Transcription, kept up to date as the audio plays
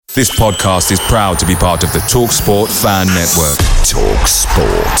This podcast is proud to be part of the TalkSport Fan Network.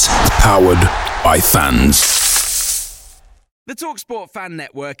 TalkSport. Powered by fans. The TalkSport Fan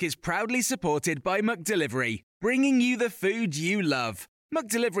Network is proudly supported by McDelivery, bringing you the food you love.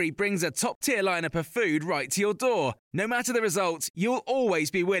 McDelivery brings a top-tier lineup of food right to your door. No matter the result, you'll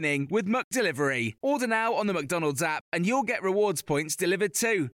always be winning with McDelivery. Order now on the McDonald's app and you'll get rewards points delivered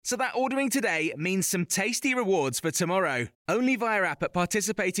too. So that ordering today means some tasty rewards for tomorrow. Only via app at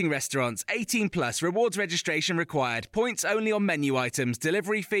participating restaurants. 18 plus. Rewards registration required. Points only on menu items.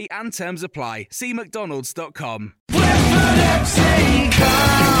 Delivery fee and terms apply. See mcdonalds.com. Brentford FC,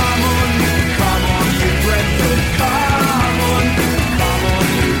 come on you Brentford, come on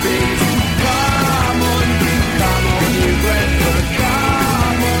you Bees, come on you Brentford,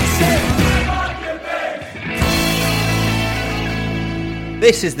 come on,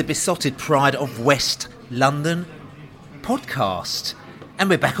 This is the Besotted Pride of West London podcast, and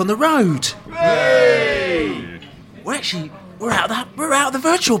we're back on the road. Hey! We're out of the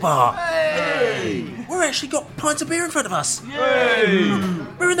virtual bar. Hey! We're actually got pints of beer in front of us. Hey!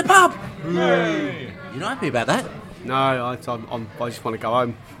 We're in the pub. Hey! You're not happy about that? No, I just want to go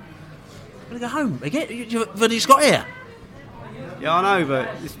home. Want to go home again? You've only just got here. Yeah, I know, but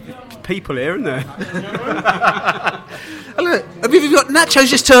there's people here, isn't there? Oh, look, have you got nachos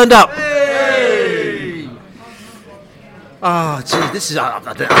just turned up? Hey! Oh, gee, this is... I've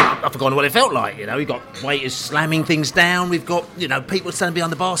forgotten what it felt like, you know. We've got waiters slamming things down. We've got, people standing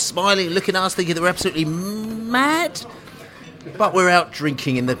behind the bar smiling, looking at us, thinking that we're absolutely mad. But we're out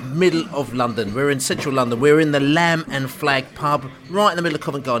drinking in the middle of London. We're in central London. We're in the Lamb and Flag pub, right in the middle of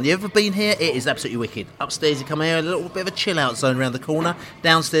Covent Garden. You ever been here? It is absolutely wicked. Upstairs, you come here, a little bit of a chill-out zone around the corner.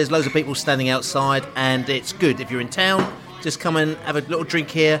 Downstairs, loads of people standing outside, and it's good. If you're in town, just come and have a little drink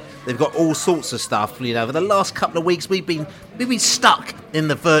here. They've got all sorts of stuff. For the last couple of weeks, we've been stuck in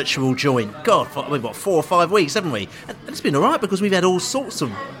the virtual joint. God, we've got 4 or 5 weeks, haven't we? And it's been all right because we've had all sorts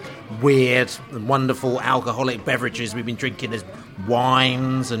of weird and wonderful alcoholic beverages we've been drinking. There's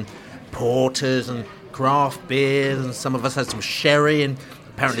wines and porters and craft beers, and some of us had some sherry, and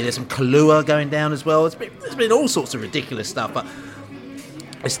apparently there's some Kahlua going down as well. There's been all sorts of ridiculous stuff, but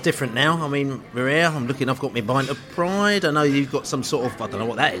it's different now. I mean, we're here. I've got my pint of pride. I know you've got some sort of, I don't know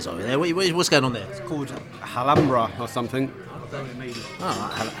what that is over there. What's going on there? It's called Alhambra or something.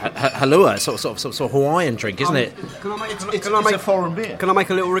 Kahlua, sort of Hawaiian drink, isn't it? It's a foreign beer. Can I make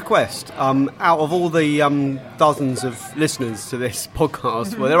a little request? Out of all the dozens of listeners to this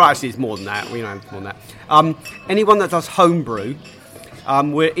podcast, well, there actually is more than that. We know more than that. Anyone that does homebrew,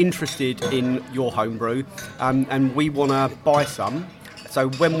 we're interested in your homebrew, and we want to buy some. So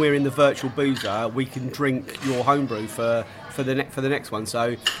when we're in the virtual boozer, we can drink your homebrew for the next one.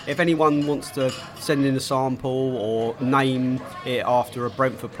 So if anyone wants to send in a sample or name it after a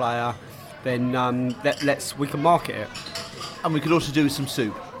Brentford player, then we can market it. And we could also do some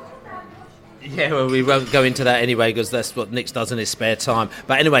soup. Yeah, well, we won't go into that anyway because that's what Nick does in his spare time.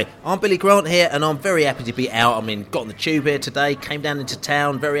 But anyway, I'm Billy Grant here, and I'm very happy to be out. Got on the tube here today, came down into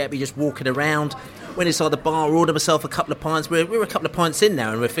town, very happy just walking around. Went inside the bar, ordered myself a couple of pints. We're a couple of pints in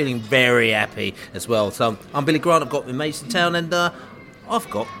now, and we're feeling very happy as well. So I'm Billy Grant. I've got my mates in town, and I've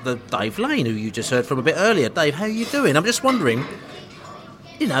got the Dave Lane, who you just heard from a bit earlier. Dave, how are you doing? I'm just wondering,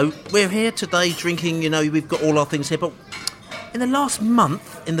 we're here today drinking, we've got all our things here, but in the last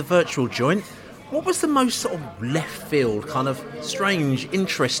month in the virtual joint, what was the most sort of left field, kind of strange,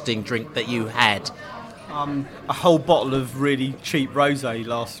 interesting drink that you had? A whole bottle of really cheap rosé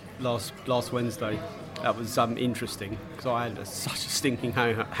last Wednesday. That was interesting because I had such a stinking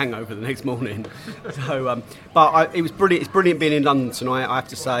hangover the next morning. So, it was brilliant. It's brilliant being in London tonight. I have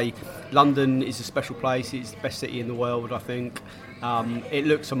to say, London is a special place. It's the best city in the world, I think. It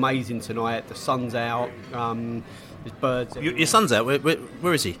looks amazing tonight. The sun's out. There's birds. Your son's out.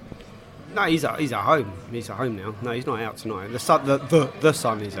 Where is he? No, he's at home. He's at home now. No, he's not out tonight. The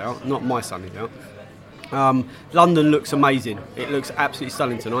sun is out. Not my sun is out. London looks amazing. It looks absolutely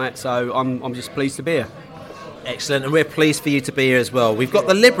stunning tonight, so I'm just pleased to be here. Excellent, and we're pleased for you to be here as well. We've got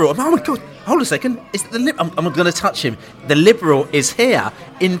the Liberal. Oh my God! Hold on a second. It's the I'm going to touch him. The Liberal is here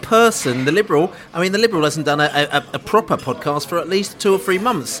in person. The Liberal hasn't done a proper podcast for at least 2 or 3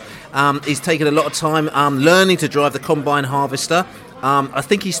 months. He's taken a lot of time learning to drive the combine harvester. I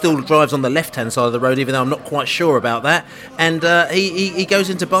think he still drives on the left-hand side of the road, even though I'm not quite sure about that. And he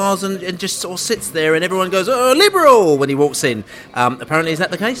goes into bars and just sort of sits there, and everyone goes, "Oh, Liberal!" when he walks in. Apparently, is that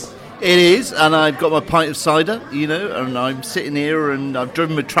the case? It is, and I've got my pint of cider, and I'm sitting here and I've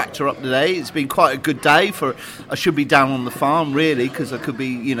driven my tractor up today. It's been quite a good day I should be down on the farm, really, because I could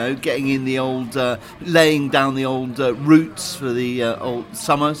be, getting in the old, laying down the old roots for the old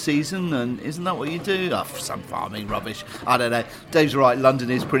summer season, and isn't that what you do? Some farming rubbish. I don't know. Dave's right, London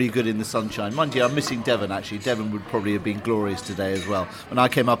is pretty good in the sunshine. Mind you, I'm missing Devon, actually. Devon would probably have been glorious today as well. When I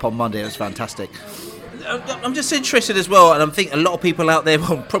came up on Monday, it was fantastic. I'm just interested as well, and I think a lot of people out there,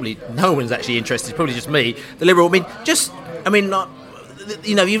 well, probably no one's actually interested, probably just me, the Liberal. You've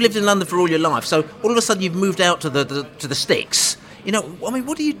lived in London for all your life, so all of a sudden you've moved out to the sticks. How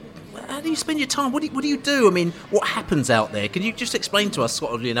do you spend your time? What do you do? What happens out there? Can you just explain to us,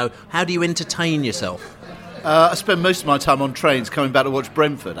 how do you entertain yourself? I spend most of my time on trains coming back to watch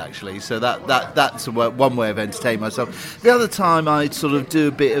Brentford, actually, so that's one way of entertaining myself. The other time I sort of do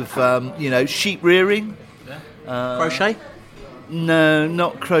a bit of, sheep rearing. Crochet? No,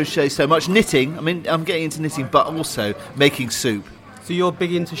 not crochet so much. Knitting. I'm getting into knitting, but also making soup. So you're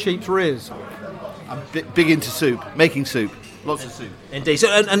big into sheep's rears? I'm big into soup, making soup. Lots of soup. Indeed. So,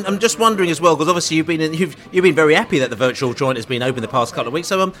 and I'm just wondering as well, because obviously you've been very happy that the virtual joint has been open the past couple of weeks,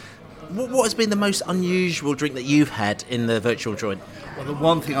 so what has been the most unusual drink that you've had in the virtual joint? Well, the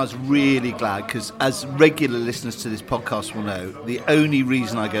one thing I was really glad, because as regular listeners to this podcast will know, the only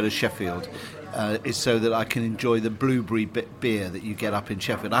reason I go to Sheffield is so that I can enjoy the blueberry beer that you get up in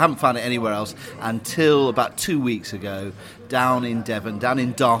Sheffield. I haven't found it anywhere else until about 2 weeks ago, down in Devon, down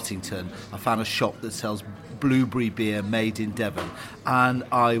in Dartington. I found a shop that sells blueberry beer made in Devon, and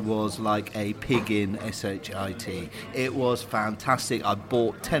I was like a pig in shit. It was fantastic. I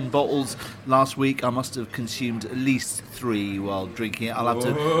bought 10 bottles last week. I must have consumed at least 3 while drinking it. I'll have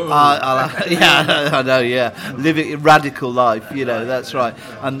to I know, living a radical life, that's right.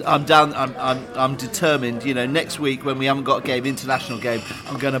 And I'm determined, next week when we haven't got a international game,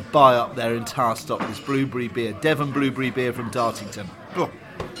 I'm going to buy up their entire stock, this blueberry beer, Devon blueberry beer from Dartington. Oh.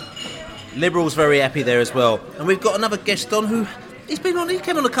 Liberal's very happy there as well. And we've got another guest on who he came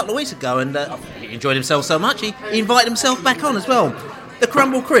on a couple of weeks ago, and he enjoyed himself so much he invited himself back on as well. The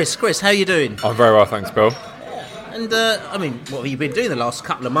Crumble Chris. Chris, how are you doing? I'm very well, thanks, Bill. And what have you been doing the last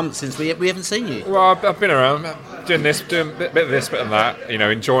couple of months since we haven't seen you? Well, I've been around doing a bit of this, bit of that.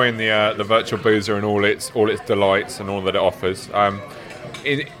 Enjoying the virtual boozer and all its delights and all that it offers.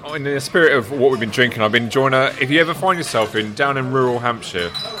 In the spirit of what we've been drinking, I've been enjoying if you ever find yourself down in rural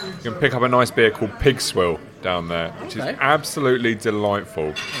Hampshire, you can pick up a nice beer called Pig Swill down there, which is absolutely delightful.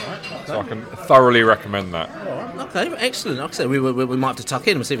 Right. So I can thoroughly recommend that. Okay, excellent. Like I said, we might have to tuck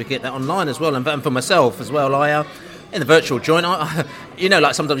in and see if we can get that online as well. And for myself as well, in the virtual joint, like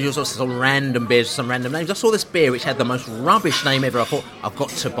sometimes you saw some random beers with some random names. I saw this beer which had the most rubbish name ever. I thought, I've got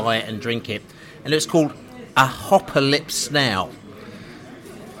to buy it and drink it. And it was called a Hopper Lip Snout.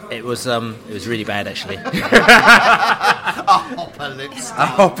 It was really bad, actually. A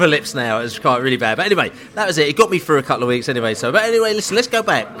Hopper Lip Snout. It was quite really bad. But anyway, that was it. It got me through a couple of weeks anyway. But anyway, listen, let's go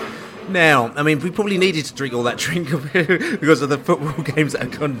back. Now, we probably needed to drink all that drink because of the football games that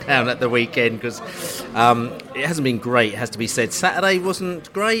have gone down at the weekend, because it hasn't been great, it has to be said. Saturday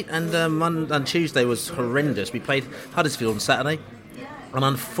wasn't great, and Tuesday was horrendous. We played Huddersfield on Saturday, and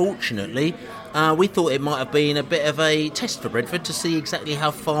unfortunately, we thought it might have been a bit of a test for Brentford to see exactly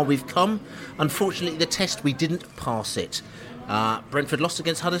how far we've come. Unfortunately, the test, we didn't pass it. Brentford lost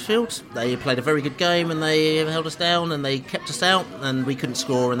against Huddersfield. They played a very good game and they held us down and they kept us out and we couldn't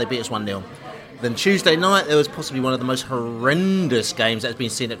score and they beat us 1-0. Then Tuesday night, there was possibly one of the most horrendous games that has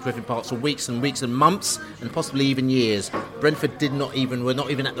been seen at Griffin Park for weeks and weeks and months and possibly even years. Brentford were not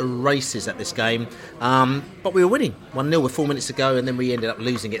even at the races at this game, but we were winning 1-0 with 4 minutes to go, and then we ended up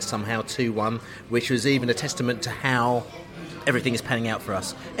losing it somehow 2-1, which was even a testament to how everything is panning out for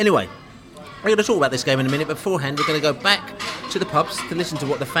us. Anyway, we're going to talk about this game in a minute, but beforehand we're going to go back to the pubs to listen to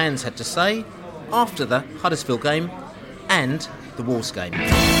what the fans had to say after the Huddersfield game and the Wolves game.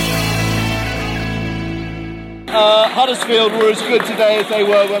 Huddersfield were as good today as they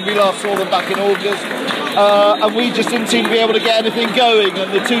were when we last saw them back in August, and we just didn't seem to be able to get anything going,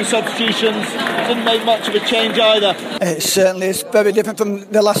 and the 2 substitutions didn't make much of a change either. It certainly is very different from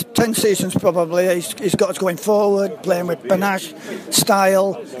the last 10 seasons probably. He's got us going forward, playing with panache,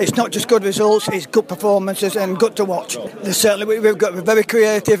 style. It's not just good results, it's good performances and good to watch. We're very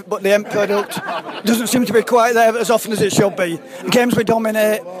creative, but the end product doesn't seem to be quite there as often as it should be. Games we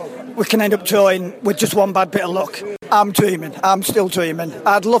dominate, we can end up drawing with just one bad bit of luck. I'm dreaming. I'm still dreaming.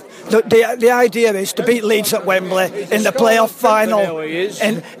 I'd love... The idea is to beat Leeds at Wembley in the playoff final.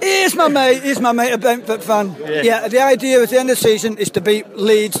 And he's my mate, a Brentford fan. Yeah, the idea at the end of the season is to beat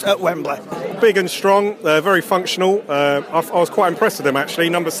Leeds at Wembley. big and strong, very functional. I was quite impressed with them, actually.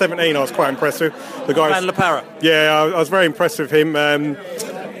 Number 17, I was quite impressed with. The guy. Van La Parra. Yeah, I was very impressed with him.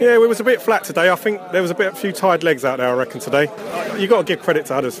 Yeah, it was a bit flat today. I think there was a few tired legs out there, I reckon, today. You've got to give credit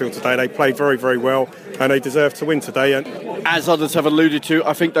to Huddersfield today. They played very, very well, and they deserve to win today. And as others have alluded to,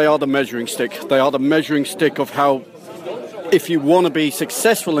 I think they are the measuring stick. They are the measuring stick of how, if you want to be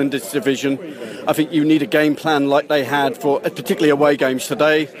successful in this division, I think you need a game plan like they had for particularly away games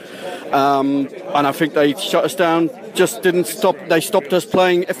today. And I think they shut us down, just didn't stop. They stopped us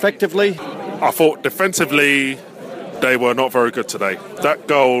playing effectively. I thought defensively they were not very good today. That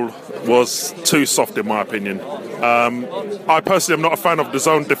goal was too soft in my opinion. I personally am not a fan of the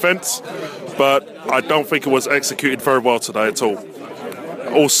zone defence, but I don't think it was executed very well today at all.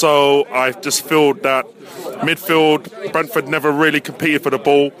 Also, I just feel that midfield, Brentford never really competed for the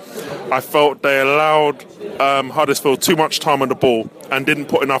ball. I felt they allowed Huddersfield too much time on the ball and didn't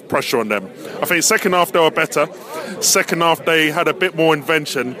put enough pressure on them. I think second half they were better. Second half they had a bit more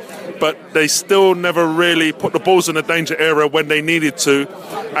invention, but they still never really put the balls in the danger area when they needed to,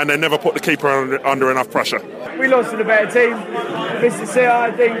 and they never put the keeper under enough pressure. We lost to the better team. Mr. C,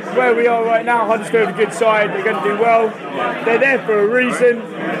 I think where we are right now, Huddersfield are a good side, they're going to do well. They're there for a reason.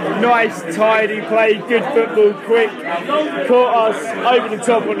 Nice, tidy play, good football, quick. Caught us over the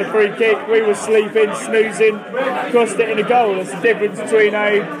top on the free kick. We were sleeping, snoozing, crossed it in a goal. That's the difference between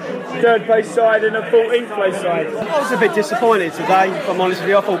a third place side and a 14th place side. I was a bit disappointed today, if I'm honest with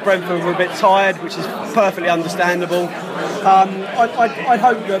you. I thought Brentford were a bit tired, which is perfectly understandable. I'd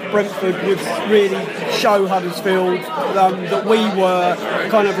hope that Brentford would really show Huddersfield that we were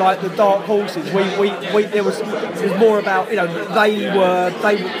kind of like the dark horses. It was more about, they'd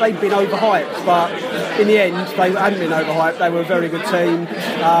been overhyped, but in the end they hadn't been overhyped. They were a very good team.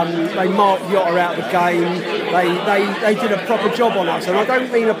 They marked Yotta out of the game. They did a proper job on us, and I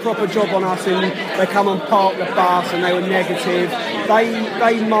don't mean a proper job on us in they come and park the bus and they were negative. They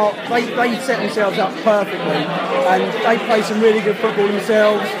set themselves up perfectly, and they played some really good football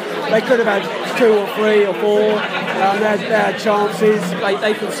themselves. They could have had 2 or 3 or 4. They had chances.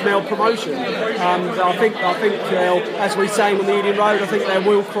 They could smell promotion. I think they'll, as we sang on the Ealing Road, I think they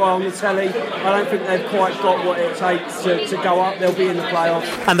will cry on the telly. I don't think they've quite got what it takes to go up. They'll be in the playoffs.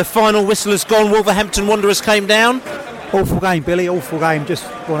 And the final whistle has gone. Wolverhampton Wanderers came down. Awful game, Billy. Awful game. Just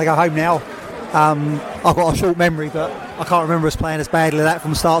want to go home now. I've got a short memory, but I can't remember us playing as badly as that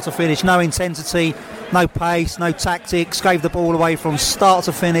from start to finish. No intensity, no pace, no tactics. Gave the ball away from start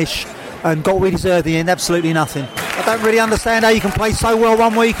to finish and got what we deserved in the end. Absolutely nothing. I don't really understand how you can play so well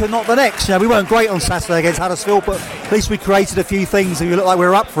one week and not the next. We weren't great on Saturday against Huddersfield, but at least we created a few things and we looked like we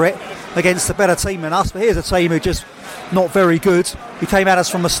were up for it against a better team than us. But here's a team who just not very good. We came at us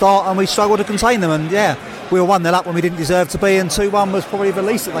from the start and we struggled to contain them, and we were 1-0 up when we didn't deserve to be, and 2-1 was probably the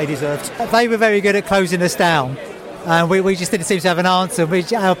least that they deserved. They were very good at closing us down, and we just didn't seem to have an answer.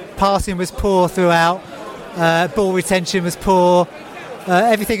 Our passing was poor throughout, ball retention was poor,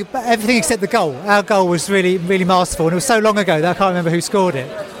 everything except the goal. Our goal was really, really masterful, and it was so long ago that I can't remember who scored it,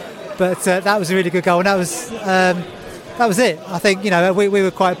 but that was a really good goal, and that was it. I think we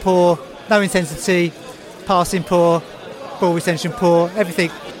were quite poor, no intensity, passing poor, ball retention poor,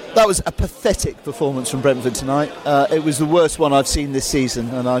 everything. That was a pathetic performance from Brentford tonight. It was the worst one I've seen this season,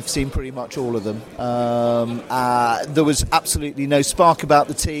 and I've seen pretty much all of them. There was absolutely no spark about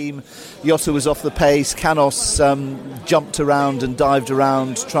the team. Yotta was off the pace. Canos jumped around and dived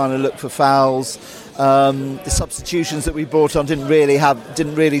around trying to look for fouls. The substitutions that we brought on didn't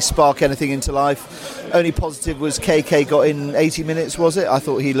really spark anything into life. Only positive was KK got in 80 minutes, was it? I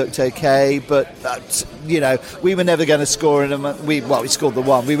thought he looked okay, but we were never going to score in him. We scored the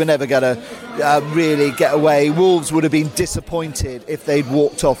one. We were never going to really get away. Wolves would have been disappointed if they'd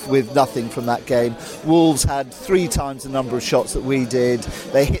walked off with nothing from that game. Wolves had 3 times the number of shots that we did.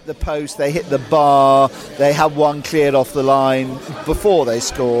 They hit the post, they hit the bar, they had one cleared off the line before they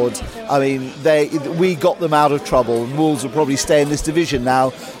scored. I mean, we got them out of trouble, and Wolves will probably stay in this division now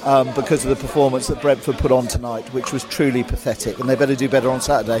because of the performance that Brentford put on tonight, which was truly pathetic, and they better do better on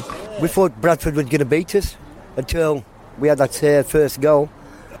Saturday. We thought Bradford was going to beat us until we had that first goal.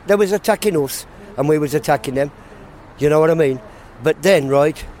 They was attacking us and we was attacking them, you know what I mean? But then,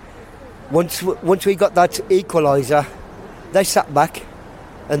 right, once we got that equaliser, they sat back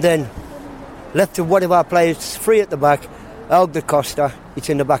and then left one of our players free at the back. Alder Costa, it's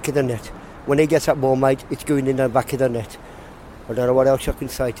in the back of the net. When he gets that ball, mate, it's going in the back of the net. I don't know what else I can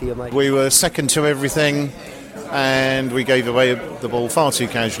say to you, mate. We were second to everything, and we gave away the ball far too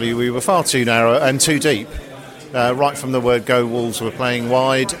casually. We were far too narrow and too deep. Right from the word go, Wolves were playing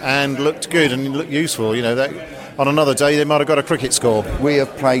wide and looked good and looked useful. on another day they might have got a cricket score. We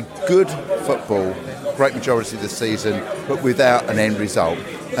have played good football great majority of the season, but without an end result.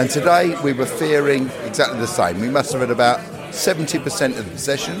 And today we were fearing exactly the same. We must have had about 70% of the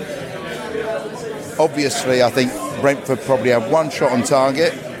possession. Obviously, I think Brentford probably had one shot on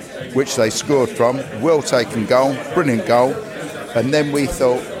target, which they scored from. Well taken goal, brilliant goal. And then we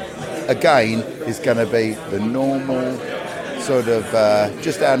thought, again, is going to be the normal sort of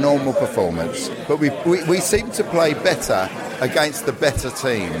just our normal performance. But we seem to play better against the better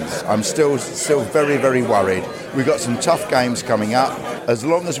teams. I'm still very, very worried. We've got some tough games coming up. As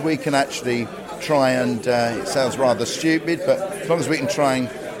long as we can actually try and, it sounds rather stupid, but as long as we can try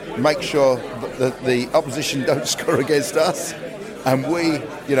and make sure that the opposition don't score against us, and we,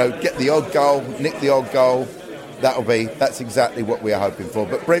 get the odd goal, nick the odd goal, that's exactly what we are hoping for.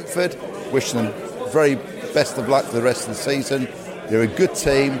 But Brentford, wish them very best of luck for the rest of the season. They're a good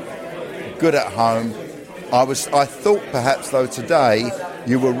team, good at home. I thought perhaps though today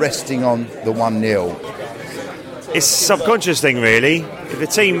you were resting on the 1-0. It's a subconscious thing, really.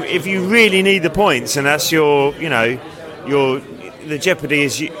 If you really need the points, and that's the jeopardy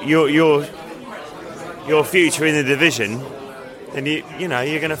is your future in the division, then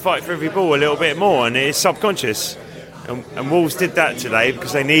you're going to fight for every ball a little bit more, and it's subconscious. And Wolves did that today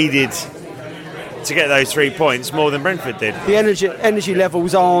because they needed to get those 3 points more than Brentford did. The energy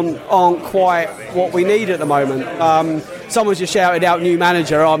levels aren't quite what we need at the moment. Someone's just shouted out new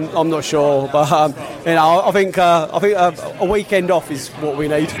manager. I'm not sure, but I think a weekend off is what we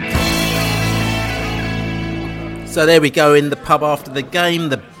need. So there we go in the pub after the game.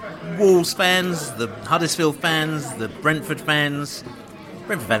 The Wolves fans, the Huddersfield fans, the Brentford fans.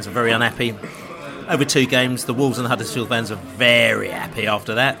 Brentford fans are very unhappy. Over 2 games, the Wolves and the Huddersfield fans are very happy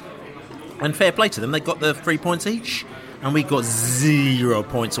after that. And fair play to them, they got the 3 points each. And we got 0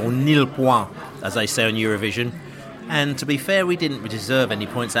 points, or nil point, as they say on Eurovision. And to be fair, we didn't deserve any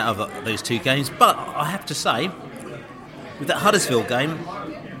points out of those 2 games. But I have to say, with that Huddersfield game,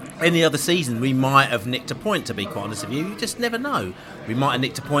 any other season we might have nicked a point, to be quite honest with you. You just never know. We might have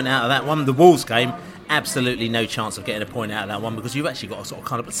nicked a point out of that one. The Wolves game, absolutely no chance of getting a point out of that one, because you've actually got to sort of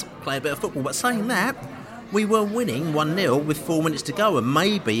kind of play a bit of football. But saying that, we were winning 1-0 with 4 minutes to go, and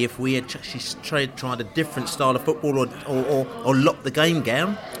maybe if we had actually tried a different style of football or locked the game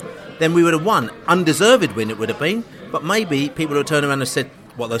down, then we would have won. Undeserved win it would have been, but maybe people would turn around and said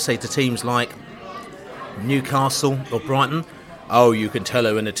what they'll say to teams like Newcastle or Brighton: oh, you can tell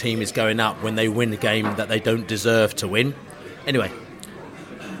when a team is going up when they win a game that they don't deserve to win. Anyway,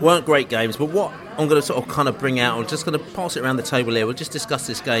 weren't great games, but what I'm going to sort of kind of bring out, I'm just going to pass it around the table here. We'll just discuss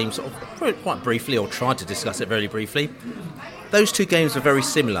this game sort of quite briefly, or try to discuss it very briefly. Those 2 games were very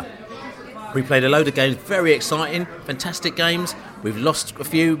similar. We played a load of games, very exciting, fantastic games. We've lost a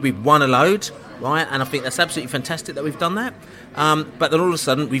few, we've won a load, right? And I think that's absolutely fantastic that we've done that. But then all of a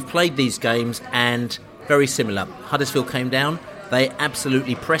sudden, we've played these games and very similar. Huddersfield came down. They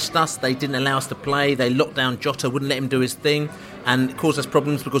absolutely pressed us. They didn't allow us to play. They locked down Jota, wouldn't let him do his thing, and it caused us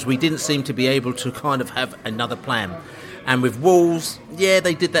problems because we didn't seem to be able to kind of have another plan. And with Wolves, yeah,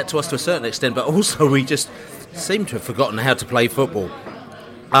 they did that to us to a certain extent, but also we just seem to have forgotten how to play football.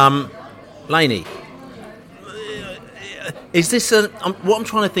 Laney, is this what I'm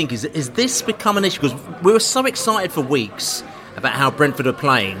trying to think is this become an issue? Because we were so excited for weeks about how Brentford are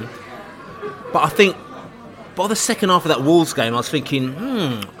playing, but I think by the second half of that Wolves game, I was thinking,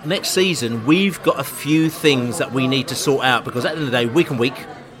 next season we've got a few things that we need to sort out, because at the end of the day, week on week,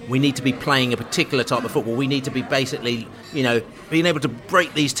 we need to be playing a particular type of football. We need to be basically, being able to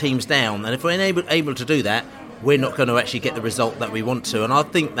break these teams down. And if we're able to do that, we're not going to actually get the result that we want to. And I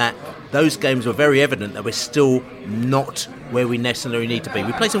think that those games were very evident that we're still not where we necessarily need to be.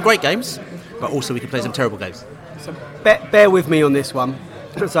 We play some great games, but also we can play some terrible games. So bear with me on this one.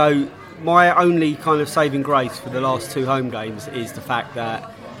 So my only kind of saving grace for the last 2 home games is the fact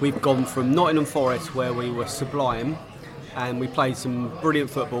that we've gone from Nottingham Forest, where we were sublime and we played some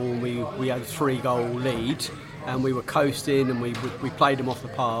brilliant football, and we had a 3-goal lead and we were coasting and we played them off the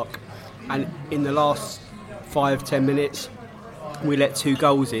park, and in the last 5-10 minutes we let 2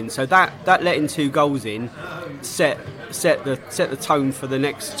 goals in. So that letting 2 goals in set the tone for the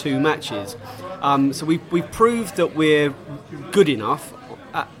next 2 matches. So we've proved that we're good enough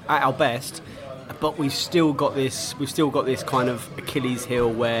at our best, but we've still got this kind of Achilles heel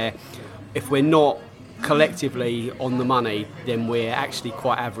where if we're not collectively on the money, then we're actually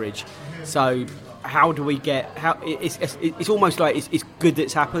quite average. So how do we get? It's almost like it's good that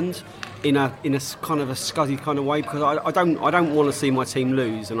it's happened, in a kind of a scuzzy kind of way, because I don't want to see my team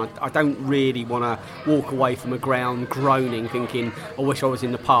lose, and I don't really want to walk away from a ground groaning, thinking I wish I was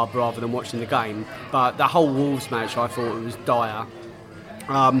in the pub rather than watching the game. But the whole Wolves match, I thought it was dire.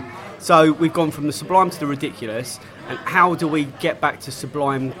 So we've gone from the sublime to the ridiculous, and how do we get back to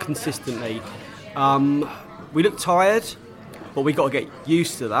sublime consistently? We look tired, but we've got to get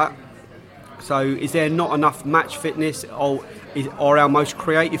used to that. So is there not enough match fitness, or are our most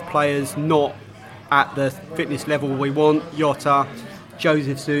creative players not at the fitness level we want? Jota,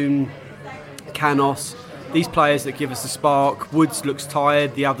 Josephson, Canos, these players that give us a spark. Woods looks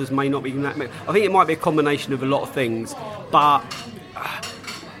tired, the others may not be that. I think it might be a combination of a lot of things, but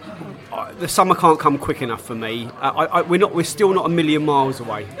the summer can't come quick enough for me. We're still not a million miles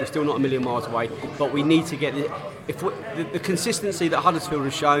away. But we need to get the consistency that Huddersfield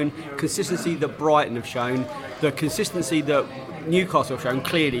has shown, consistency that Brighton have shown, the consistency that Newcastle have shown,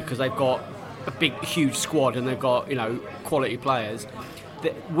 clearly because they've got a big, huge squad and they've got quality players.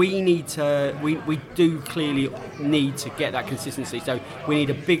 That we do clearly need to get that consistency. So we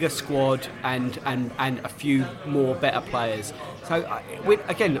need a bigger squad and a few more better players. So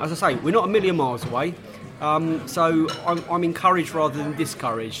again, as I say, we're not a million miles away. So I'm encouraged rather than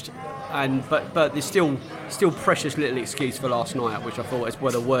discouraged. But there's still precious little excuse for last night, which I thought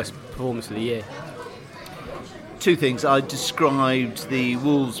was the worst performance of the year. Two things. I described the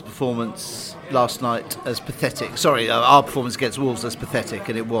Wolves' performance last night as pathetic. Sorry, our performance against Wolves as pathetic,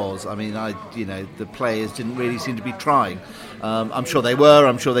 and it was. I mean, the players didn't really seem to be trying. I'm sure they were.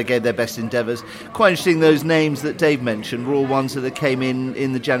 I'm sure they gave their best endeavours. Quite interesting, those names that Dave mentioned were all ones that came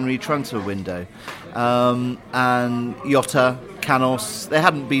in the January transfer window. And Jota, Canos, they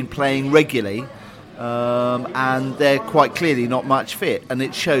hadn't been playing regularly. And they're quite clearly not much fit, and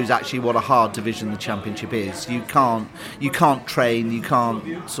it shows actually what a hard division the Championship is. You can't train, you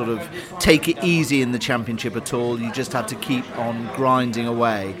can't sort of take it easy in the Championship at all. You just have to keep on grinding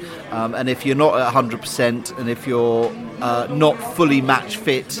away, and if you're not at 100%, and if you're not fully match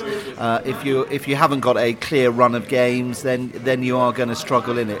fit, if you haven't got a clear run of games, then you are going to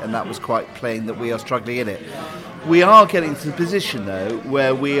struggle in it, and that was quite plain that we are struggling in it. We are getting to the position, though,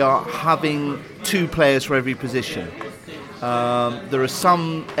 where we are having two players for every position. There are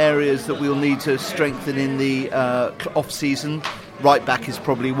some areas that we'll need to strengthen in the off-season. Right back is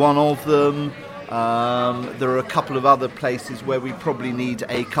probably one of them. There are a couple of other places where we probably need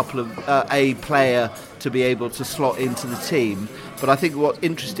a player to be able to slot into the team. But I think what's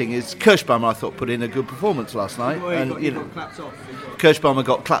interesting is Kirschbaumer, I thought, put in a good performance last night. Kirschbaumer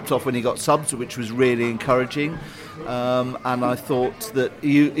got clapped off when he got subs, which was really encouraging. And I thought that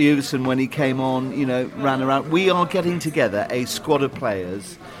Emerson, when he came on, ran around. We are getting together a squad of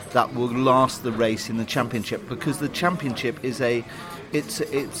players that will last the race in the Championship, because the Championship is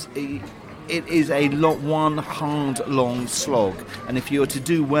one hard, long slog, and if you are to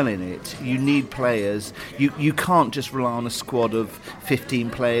do well in it, you need players. You can't just rely on a squad of 15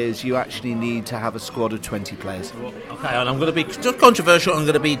 players. You actually need to have a squad of 20 players. Okay, and I'm going to be just controversial. I'm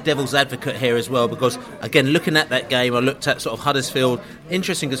going to be devil's advocate here as well, because again, looking at that game, I looked at sort of Huddersfield.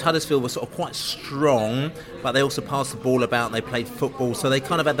 Interesting, because Huddersfield was sort of quite strong, but they also passed the ball about and they played football, so they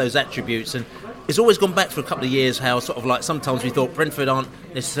kind of had those attributes. And it's always gone back for a couple of years how sort of like sometimes we thought Brentford aren't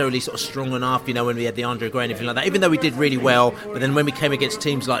necessarily sort of strong enough, when we had the Andre Gray and everything like that, even though we did really well, but then when we came against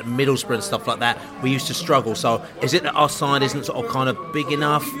teams like Middlesbrough and stuff like that, we used to struggle. So is it that our side isn't sort of kind of big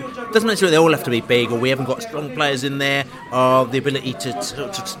enough? Doesn't necessarily they all have to be big, or we haven't got strong players in there, or the ability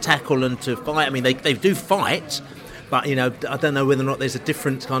to tackle and to fight. I mean, they do fight, but I don't know whether or not there's a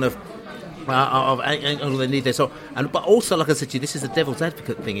different kind of angle they need there. So, but also, like I said to you, this is a devil's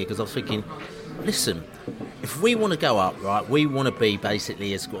advocate thing here, because I was thinking, listen, if we want to go up, right, we want to be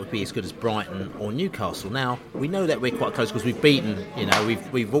basically as good as Brighton or Newcastle. Now we know that we're quite close because we've beaten,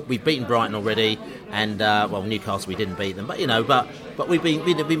 we've beaten Brighton already, and Newcastle we didn't beat them, but we've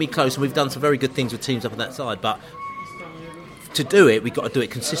been close, and we've done some very good things with teams up on that side. But to do it, we've got to do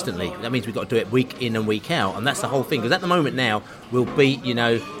it consistently. That means we've got to do it week in and week out, and that's the whole thing. Because at the moment now, we'll beat,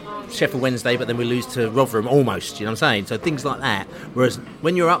 Sheffield Wednesday, but then we lose to Rotherham almost, you know what I'm saying? So things like that. Whereas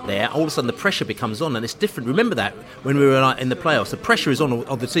when you're up there, all of a sudden the pressure becomes on, and it's different. Remember that when we were in the playoffs, the pressure is on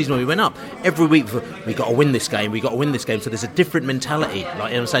the season when we went up. Every week, we got to win this game, So there's a different mentality, like, you know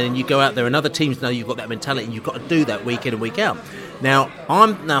what I'm saying? And you go out there, and other teams know you've got that mentality, and you've got to do that week in and week out. Now,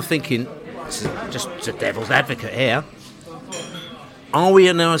 I'm now thinking, this is just a devil's advocate here. Are we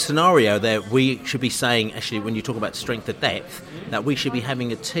in a scenario that we should be saying, actually, when you talk about strength of depth, that we should be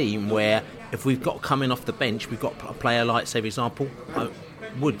having a team where if we've got coming off the bench, we've got a player like, say, for example,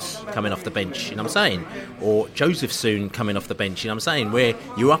 Woods coming off the bench, you know what I'm saying? Or Joseph soon coming off the bench, you know what I'm saying? Where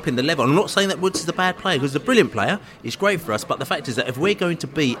you're up in the level. I'm not saying that Woods is a bad player, because he's a brilliant player. He's great for us. But the fact is that if we're going to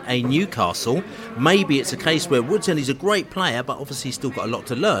be a Newcastle, maybe it's a case where Woods, and he's a great player, but obviously he's still got a lot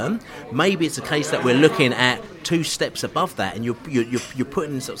to learn. Maybe it's a case that we're looking at 2 steps above that, and you're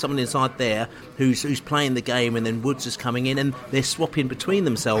putting someone inside there who's playing the game, and then Woods is coming in, and they're swapping between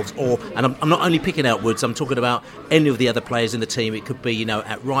themselves. And I'm not only picking out Woods, I'm talking about any of the other players in the team. It could be,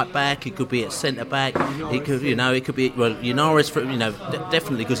 at right back, it could be at centre back, it could be, well, Uniris,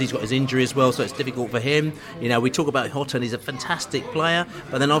 definitely, because he's got his injury as well, so it's difficult for him. We talk about Houghton, he's a fantastic player,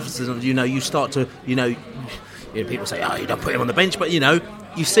 but then obviously, you start to, people say, oh, you don't put him on the bench, but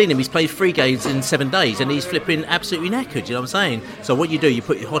you've seen him, he's played 3 games in 7 days and he's flipping absolutely knackered, you know what I'm saying? So what you do, you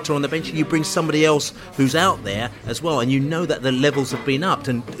put your Hotter on the bench and you bring somebody else who's out there as well, and you know that the levels have been upped.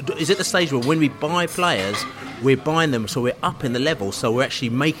 And is it the stage where when we buy players, we're buying them so we're up in the level, so we're actually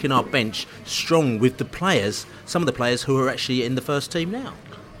making our bench strong with the players, some of the players who are actually in the first team now?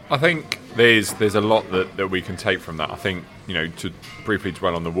 I think there's a lot that we can take from that. I think, to briefly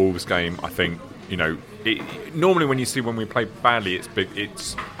dwell on the Wolves game, I think, normally when we play badly,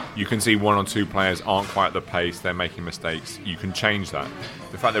 it's you can see 1 or 2 players aren't quite at the pace, they're making mistakes. You can change that.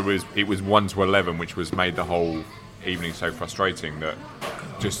 The fact that it was 1 to 11, which was made the whole evening so frustrating, that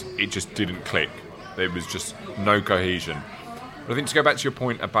it just didn't click. There was just no cohesion. But I think to go back to your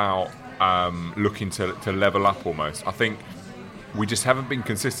point about looking to level up almost, I think we just haven't been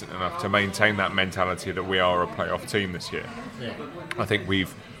consistent enough to maintain that mentality that we are a playoff team this year. Yeah. I think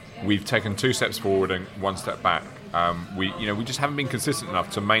we've taken 2 steps forward and 1 step back. We just haven't been consistent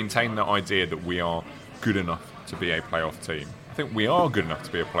enough to maintain the idea that we are good enough to be a playoff team. I think we are good enough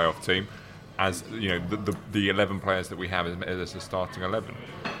to be a playoff team, as the 11 players that we have as a starting 11.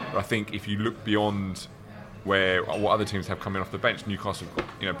 But I think if you look beyond what other teams have coming off the bench, Newcastle have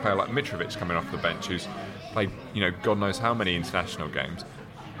got a player like Mitrovic coming off the bench who's played God knows how many international games,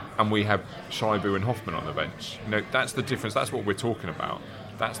 and we have Shaibu and Hoffman on the bench. That's the difference. That's what we're talking about.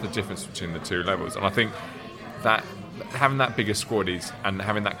 That's the difference between the 2 levels. And I think that having that bigger squad and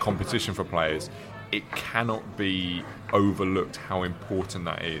having that competition for players, it cannot be overlooked how important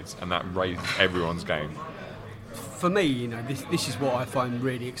that is, and that raises everyone's game. For me, this is what I find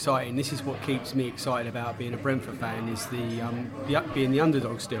really exciting. This is what keeps me excited about being a Brentford fan, is being the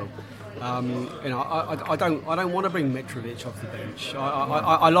underdog still. I don't want to bring Mitrovic off the bench.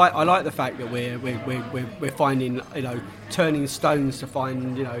 I like the fact that we're finding, turning stones to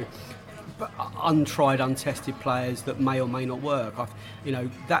find, untried, untested players that may or may not work.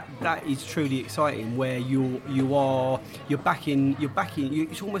 That is truly exciting. Where you're back in.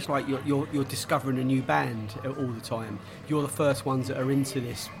 It's almost like you're discovering a new band all the time. You're the first ones that are into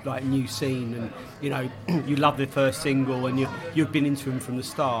this new scene, and you love the first single, and you've been into them from the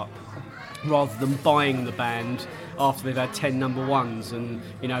start, rather than buying the band after they've had 10 number ones and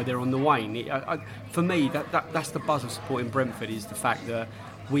they're on the wane. For me, that's the buzz of supporting Brentford, is the fact that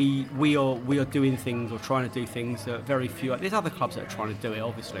we are doing things, or trying to do things that very few. There's other clubs that are trying to do it,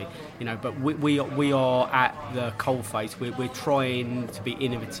 obviously, but we are at the coalface. We're trying to be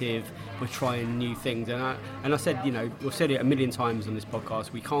innovative. We're trying new things, and I said, we've said it a million times on this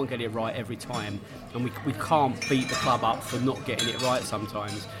podcast. We can't get it right every time, and we can't beat the club up for not getting it right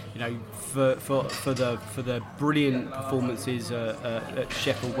sometimes. For the brilliant performances at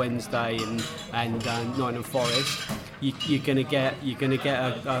Sheffield Wednesday and Nottingham Forest, you're going to get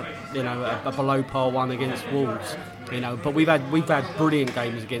a below par one against Wolves. But we've had brilliant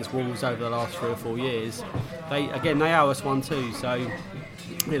games against Wolves over the last 3 or 4 years. They owe us one too. So,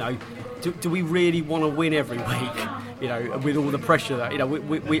 do we really want to win every week? With all the pressure that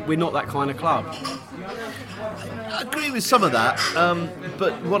we're not that kind of club. I agree with some of that,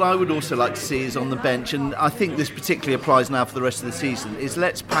 but what I would also like to see is on the bench, and I think this particularly applies now for the rest of the season, is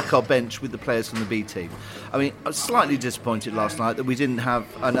let's pack our bench with the players from the B team. I mean, I was slightly disappointed last night that we didn't have,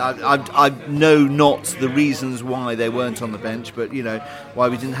 and I know not the reasons why they weren't on the bench, but why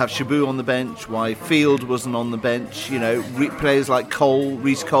we didn't have Shabu on the bench, why Field wasn't on the bench. Players like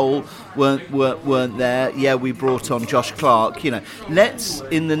Reece Cole weren't there. Yeah, we brought on Josh Clark. Let's,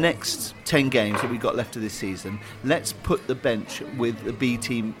 in the next 10 games that we've got left of this season, let's put the bench with the B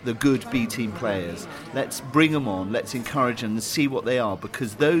team, the good B team players. Let's bring them on, let's encourage them and see what they are,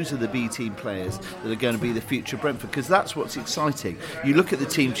 because those are the B team players that are going to be the future of Brentford, because that's what's exciting. You look at the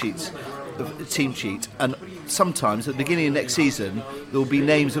team sheet, and sometimes at the beginning of next season there'll be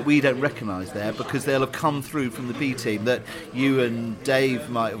names that we don't recognise there, because they'll have come through from the B team that you and Dave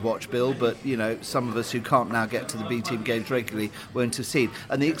might have watched, Bill, but some of us who can't now get to the B team games regularly won't have seen.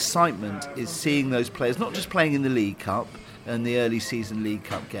 And the excitement is seeing those players not just playing in the League Cup, and the early season League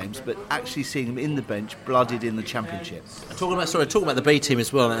Cup games, but actually seeing him in the bench, blooded in the Championship. Talking about the B team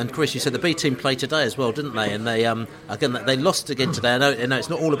as well, and Chris, you said the B team played today as well, didn't they? And they they lost again today. I know it's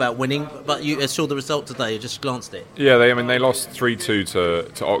not all about winning, but you saw the result today. You just glanced at it. Yeah, they lost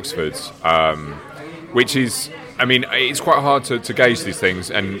 3-2 to Oxford, which is. I mean, it's quite hard to gauge these things,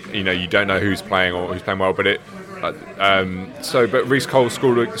 and you don't know who's playing or who's playing well. But but Reece Cole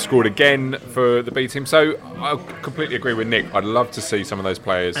scored again for the B team. So I completely agree with Nick. I'd love to see some of those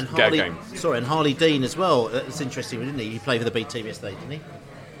players get a game. Sorry, and Harley Dean as well. That's interesting, didn't he? He played for the B team yesterday, didn't he?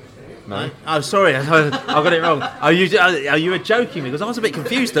 No. Oh, sorry, I got it wrong. You were joking because I was a bit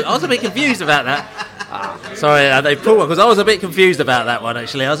confused. I was a bit confused about that. Sorry, they pulled one because I was a bit confused about that one.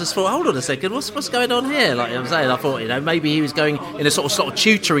 Actually, I just thought, hold on a second, what's going on here? Like I'm saying, I thought maybe he was going in a sort of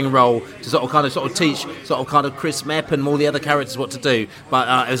tutoring role to sort of teach Chris Mepp and all the other characters what to do.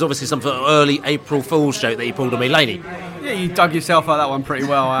 But it was obviously some sort of early April Fool's joke that he pulled on me, Laney. Yeah, you dug yourself out of that one pretty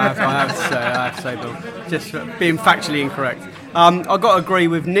well. I have to say, Bill, just being factually incorrect. I've got to agree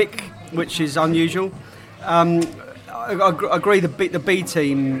with Nick, which is unusual. I agree. The B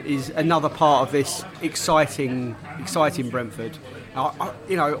team is another part of this exciting Brentford.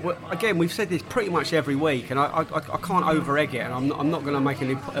 Again, we've said this pretty much every week, and I can't over-egg it, and I'm not going to make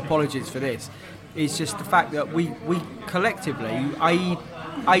any apologies for this. It's just the fact that we collectively,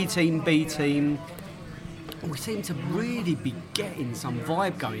 A team, B team, we seem to really be getting some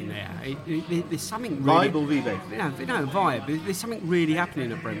vibe going there. There's something really... Vibe or Vive? Vibe. There's something really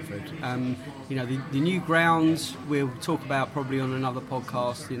happening at Brentford. The new grounds we'll talk about probably on another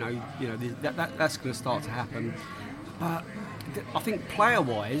podcast. That's going to start to happen. But I think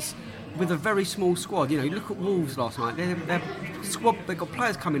player-wise, with a very small squad, you look at Wolves last night. Their squad, they've got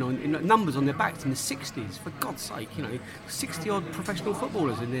players coming on in numbers on their backs in the 60s. For God's sake, 60-odd professional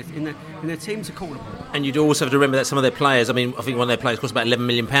footballers in their teams are callable. And you'd also have to remember that some of their players. I mean, I think one of their players costs about £11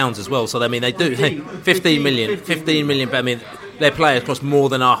 million as well. So I mean, they do 15 million. But I mean, their players cost more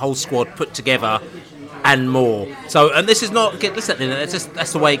than our whole squad put together. And more. So, and this is not. Listen,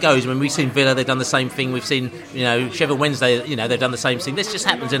 that's the way it goes. I mean, we've seen Villa; they've done the same thing. We've seen, Sheffield Wednesday. They've done the same thing. This just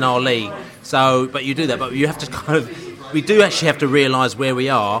happens in our league. So, but you do that. But you have to we do actually have to realise where we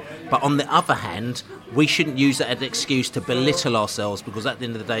are. But on the other hand, we shouldn't use that as an excuse to belittle ourselves, because at the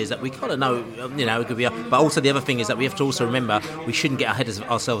end of the day is that we kind of know, it could be. But also the other thing is that we have to also remember we shouldn't get ahead of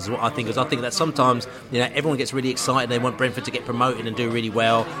ourselves. Is what I think is. I think that sometimes everyone gets really excited. They want Brentford to get promoted and do really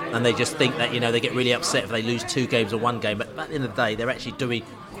well, and they just think that they get really upset if they lose 2 games or 1 game. But at the end of the day, they're actually doing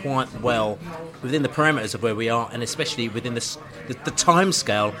quite well within the parameters of where we are, and especially within the time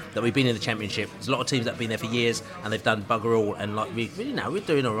scale that we've been in the Championship. There's a lot of teams that have been there for years and they've done bugger all, and we're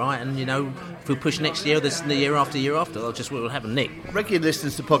doing all right, and if we push next year, the year after, that's just what will happen. Nick, regular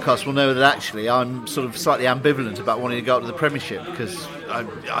listeners to the podcast will know that actually I'm sort of slightly ambivalent about wanting to go up to the Premiership, because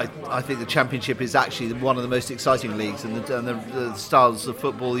I think the Championship is actually one of the most exciting leagues, and the styles of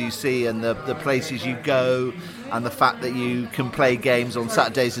football you see, and the places you go, and the fact that you can play games on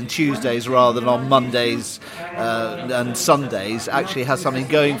Saturdays and Tuesdays rather than on Mondays and Sundays actually has something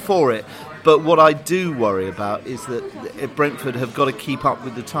going for it. But what I do worry about is that Brentford have got to keep up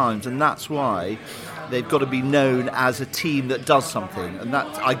with the times, and that's why they've got to be known as a team that does something. And that,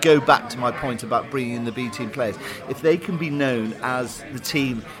 I go back to my point about bringing in the B team players. If they can be known as the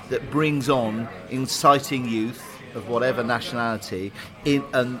team that brings on inciting youth of whatever nationality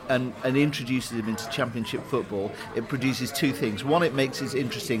and introduces them into Championship football, it produces 2 things. 1, it makes it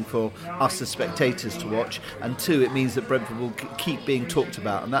interesting for us as spectators to watch, and 2, it means that Brentford will keep being talked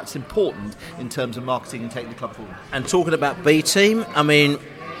about, and that's important in terms of marketing and taking the club forward. And talking about B team, I mean,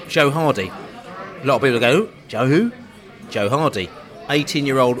 Joe Hardy. A lot of people go, Joe who? Joe Hardy,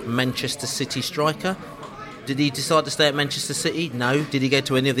 18-year-old Manchester City striker. Did he decide to stay at Manchester City? No. Did he go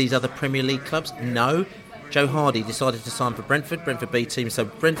to any of these other Premier League clubs? No. Joe Hardy decided to sign for Brentford B team. So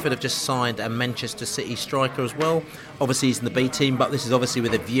Brentford have just signed a Manchester City striker as well. Obviously he's in the B team, but this is obviously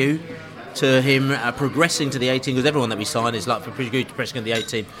with a view to him progressing to the 18, because everyone that we sign is like for pretty good progressing in the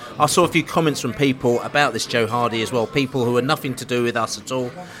 18. I saw a few comments from people about this Joe Hardy as well, people who had nothing to do with us at all,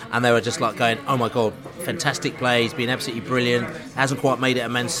 and they were just like going, oh my god, fantastic play, he's been absolutely brilliant, hasn't quite made it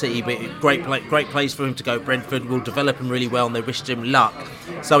at Man City, but great place for him to go. Brentford will develop him really well, and they wished him luck.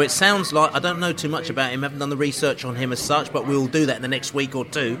 So it sounds like, I don't know too much about him, haven't done the research on him as such, but we'll do that in the next week or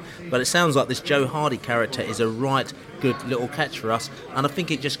 2. But it sounds like this Joe Hardy character is a right good little catch for us, and I think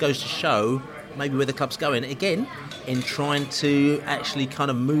it just goes to show maybe where the club's going again in trying to actually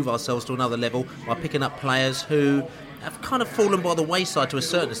kind of move ourselves to another level by picking up players who have kind of fallen by the wayside to a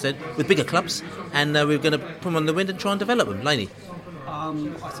certain extent with bigger clubs, and we're going to put them on the wind and try and develop them. Laney?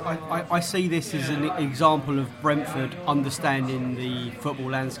 I see this as an example of Brentford understanding the football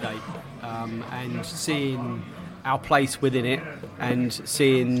landscape and seeing our place within it, and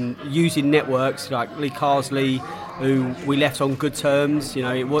using networks like Lee Carsley, who we left on good terms.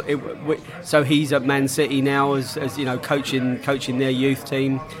 So he's at Man City now as coaching their youth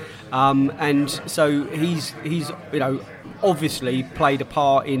team, and so he's obviously played a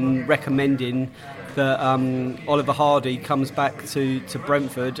part in recommending that Oliver Hardy comes back to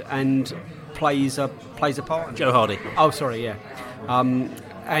Brentford and plays a part. Joe Hardy. Oh, sorry, yeah,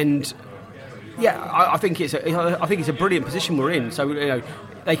 and. Yeah, I think it's a brilliant position we're in. So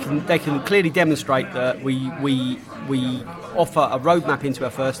they can clearly demonstrate that we offer a roadmap into our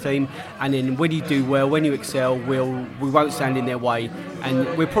first team, and then when you do well, when you excel, we won't stand in their way, and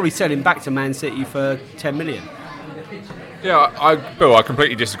we're probably selling back to Man City for 10 million. Yeah, Bill, I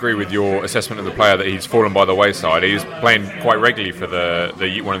completely disagree with your assessment of the player that he's fallen by the wayside. He's playing quite regularly for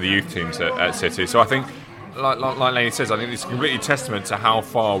the one of the youth teams at City, so I think. Like Laney says, I think it's completely testament to how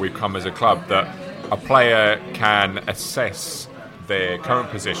far we've come as a club that a player can assess their current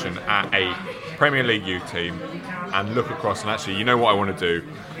position at a Premier League youth team and look across and actually, you know what I want to do?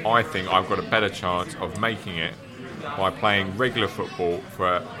 I think I've got a better chance of making it by playing regular football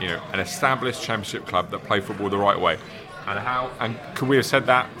for an established Championship club that play football the right way. And could we have said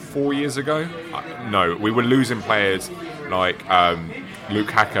that 4 years ago? No, we were losing players like Luke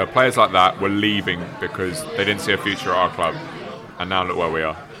Hacker, players like that were leaving because they didn't see a future at our club, and now look where we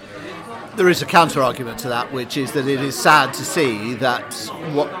are. There is a counter-argument to that, which is that it is sad to see that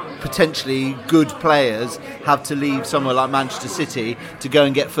what potentially good players have to leave somewhere like Manchester City to go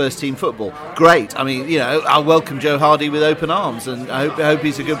and get first-team football. Great. I mean, I welcome Joe Hardy with open arms, and I hope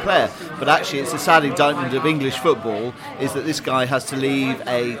he's a good player. But actually, it's a sad indictment of English football is that this guy has to leave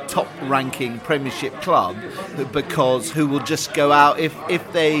a top-ranking Premiership club because who will just go out,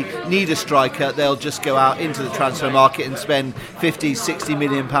 if they need a striker, they'll just go out into the transfer market and spend 50, 60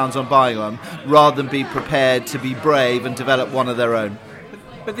 million pounds on buying them, rather than be prepared to be brave and develop one of their own.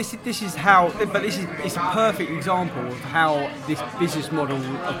 But it's a perfect example of how this business model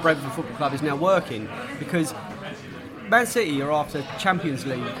of Brentford Football Club is now working, because Man City are after Champions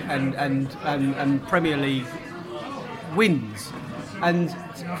League and Premier League wins, and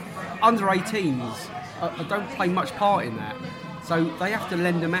under 18s don't play much part in that, so they have to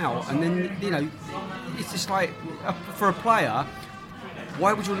lend them out, and then it's just like for a player,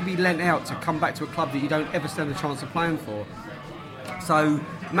 why would you want to be lent out to come back to a club that you don't ever stand a chance of playing for? So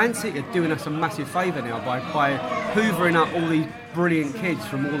Man City are doing us a massive favour now by hoovering up all these brilliant kids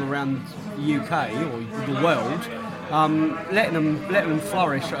from all around the UK or the world, letting them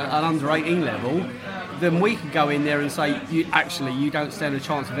flourish at an under 18 level. Then we can go in there and say, you don't stand a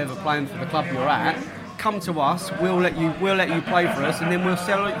chance of ever playing for the club you're at. Come to us, we'll let you play for us, and then we'll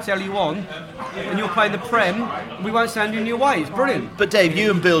sell you on, and you'll play in the Prem. We won't stand in your way. It's brilliant. But Dave,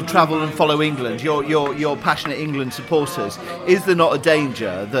 you and Bill travel and follow England. You're passionate England supporters. Is there not a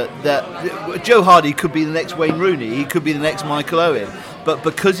danger that Joe Hardy could be the next Wayne Rooney? He could be the next Michael Owen. But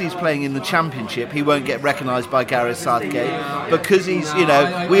because he's playing in the Championship, he won't get recognised by Gareth Southgate. Because he's,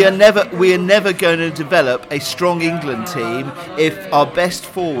 we are never going to develop a strong England team if our best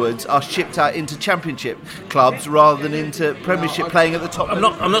forwards are shipped out into Championship clubs rather than into Premiership playing at the top. I'm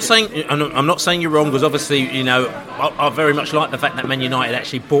not saying you're wrong, because obviously, I very much like the fact that Man United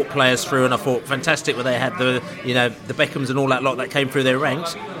actually brought players through, and I thought fantastic where they had the Beckhams and all that lot that came through their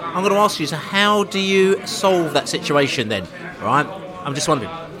ranks. I'm going to ask you, so how do you solve that situation then? Right? I'm just wondering.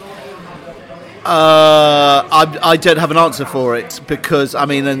 I don't have an answer for it, because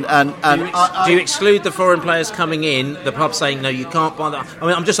do you exclude the foreign players coming in? The club saying no, you can't buy that. I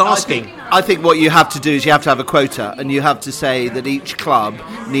mean, I'm just asking. I think what you have to do is you have to have a quota, and you have to say that each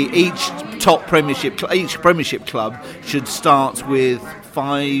Premiership club should start with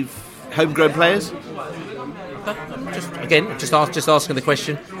 5 homegrown players. Just asking the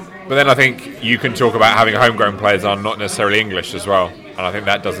question. But then I think you can talk about having homegrown players are not necessarily English as well, and I think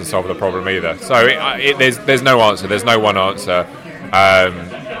that doesn't solve the problem either. So there's no answer. There's no one answer.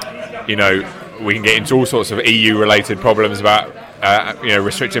 We can get into all sorts of EU-related problems about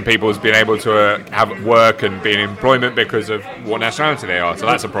restricting people's being able to have work and be in employment because of what nationality they are. So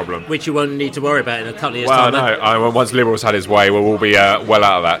that's a problem. Which you won't need to worry about in a couple of years' time. Well, no. Once Liberals had his way, we'll all be well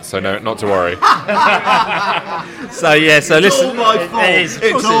out of that. So no, not to worry. So listen. All my fault.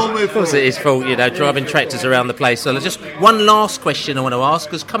 It's all my fault. Of course it is fault, driving tractors around the place. So just one last question I want to ask,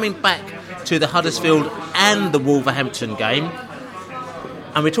 because coming back to the Huddersfield and the Wolverhampton game,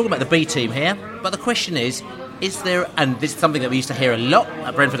 and we're talking about the B team here, but the question is there, and this is something that we used to hear a lot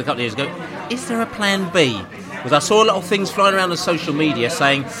at Brentford a couple of years ago, is there a plan B? Because I saw a lot of things flying around on social media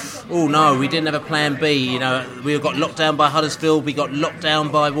saying, oh no, we didn't have a plan B, we got locked down by Huddersfield, we got locked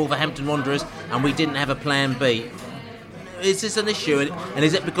down by Wolverhampton Wanderers, and we didn't have a plan B. Is this an issue? And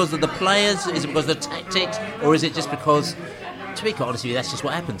is it because of the players? Is it because of the tactics? Or is it just because, to be quite honest with you, that's just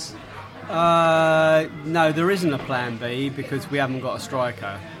what happens? No, there isn't a plan B because we haven't got a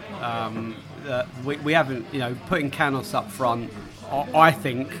striker. We haven't, putting Canos up front, I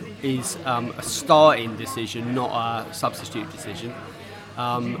think, is a starting decision, not a substitute decision.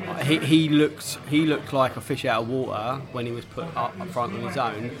 He looked like a fish out of water when he was put up front on his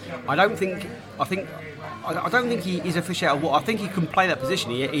own. I don't think he's a fish out of water. I think he can play that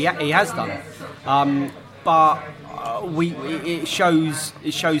position. He has done, but it shows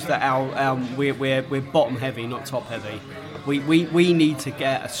that we're bottom heavy, not top heavy. We need to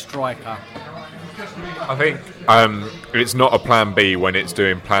get a striker. I think it's not a plan B when it's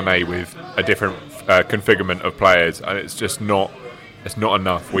doing plan A with a different configurement of players, and it's just not. It's not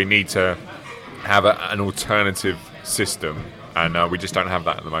enough. We need to have an alternative system, and we just don't have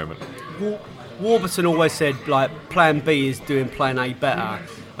that at the moment. Warburton always said plan B is doing plan A better.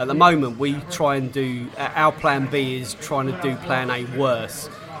 At the moment, we try and do our plan B is trying to do plan A worse,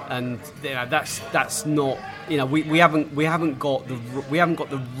 and that's not. We haven't got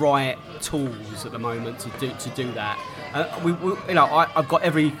the right tools at the moment to do that. I've got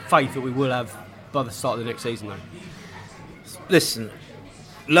every faith that we will have by the start of the next season, though. Listen,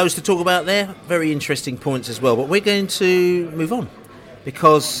 loads to talk about there. Very interesting points as well. But we're going to move on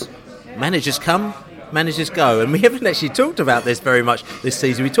because managers come, managers go, and we haven't actually talked about this very much this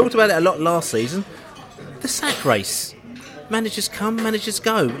season. We talked about it a lot last season. The sack race. Managers come, managers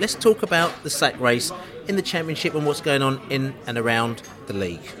go. Let's talk about the sack race in the Championship and what's going on in and around the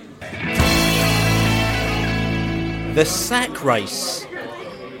league. The sack race.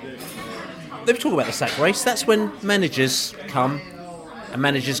 Let me talk about the sack race. That's when managers come and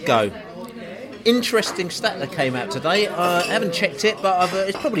managers go. Interesting stat that came out today. I haven't checked it, but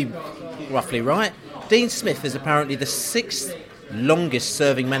it's probably roughly right. Dean Smith is apparently the 6th longest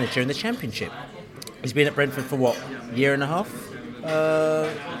serving manager in the Championship. He's been at Brentford for what, year and a half?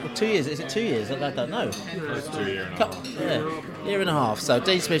 2 years? Is it 2 years? I don't know. It's 2 years and a half. Yeah, year and a half. So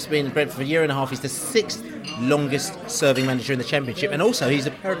Dean Smith's been at Brentford for a year and a half. He's the 6th longest serving manager in the Championship, and also he's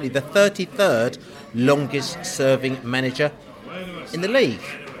apparently the 33rd longest serving manager in the league.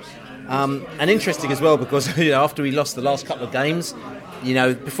 And interesting as well because after we lost the last couple of games,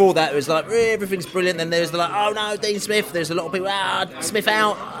 before that it was like everything's brilliant. Then there's oh no, Dean Smith. There's a lot of people. Smith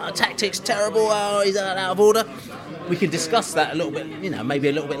out. Tactics terrible. Oh, he's out of order. We can discuss that a little bit. Maybe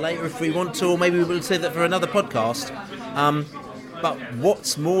a little bit later if we want to, or maybe we'll save that for another podcast. But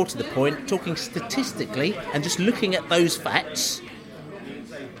what's more to the point, talking statistically and just looking at those facts,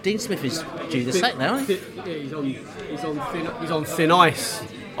 Dean Smith is due the sack now. He's on thin ice,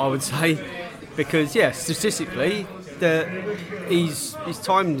 I would say, because statistically, his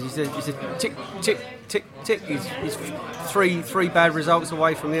time is a tick tick tick tick. He's three bad results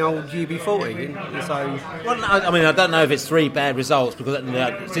away from the old UB40. So, well, I don't know if it's 3 bad results because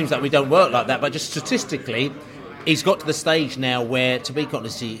it seems like we don't work like that. But just statistically, he's got to the stage now where, to be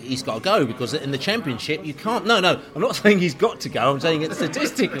honest, he's got to go because in the Championship you can't. No, I'm not saying he's got to go. I'm saying that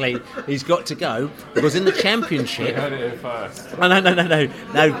statistically he's got to go because in the Championship. You heard it first.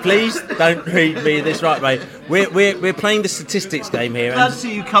 No. Please don't read me this right, mate. We're playing the statistics game here. Glad to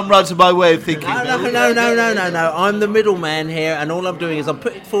see you come round to my way of thinking. No. I'm the middleman here, and all I'm doing is I'm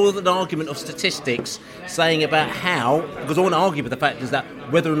putting forward an argument of statistics, saying about how, because I want to argue with the fact is that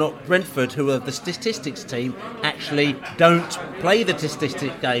whether or not Brentford, who are the statistics team, actually don't play the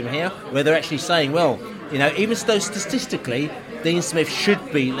statistic game here, where they're actually saying, well, even though statistically Dean Smith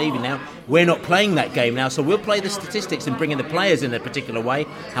should be leaving now, we're not playing that game now, so we'll play the statistics and bring in the players in a particular way.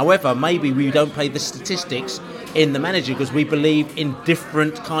 However, maybe we don't play the statistics in the manager because we believe in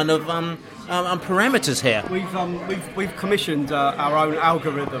different kind of parameters here. We've commissioned our own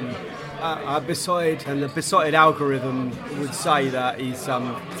algorithm. The besotted algorithm would say that he's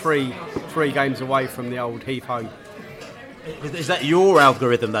three games away from the old Heath Home. Is that your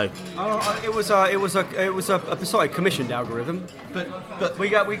algorithm though? It was a besotted commissioned algorithm. But we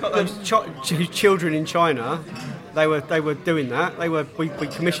got those children in China. They were doing that. We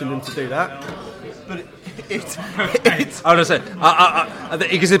commissioned them to do that. But it's I was going to say,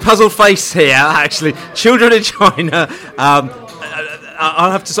 because a puzzled face here. Actually, children in China.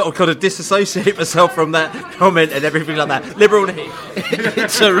 I'll have to sort of kind of disassociate myself from that comment and everything like that. Liberal.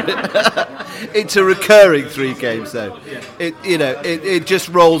 It's a recurring 3 games though. It just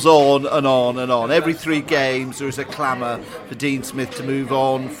rolls on and on and on. Every 3 games there is a clamour for Dean Smith to move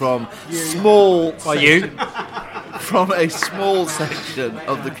on from small. By you? from a small section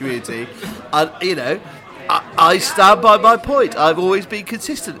of the community, and I stand by my point. I've always been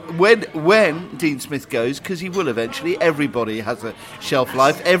consistent. When Dean Smith goes, because he will eventually, everybody has a shelf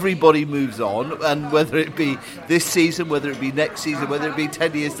life, everybody moves on, and whether it be this season, whether it be next season, whether it be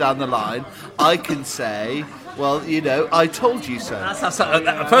 10 years down the line, I can say, well, I told you so.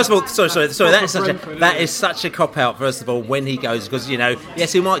 First of all, sorry. That is such a cop-out, first of all, when he goes, because,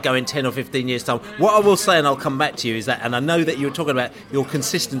 yes, he might go in 10 or 15 years' time. What I will say, and I'll come back to you, is that, and I know that you were talking about your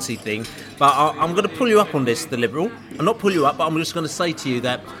consistency thing, but I'm going to pull you up on this, the Liberal. I'm not pull you up, but I'm just going to say to you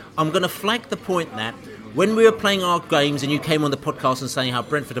that I'm going to flag the point that when we were playing our games and you came on the podcast and saying how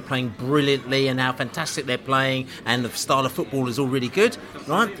Brentford are playing brilliantly and how fantastic they're playing and the style of football is all really good,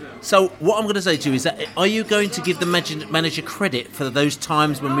 right? So what I'm going to say to you is that, are you going to give the manager credit for those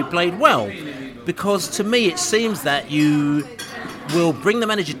times when we played well? Because to me it seems that you will bring the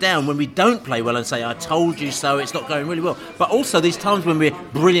manager down when we don't play well and say, I told you so, it's not going really well. But also these times when we're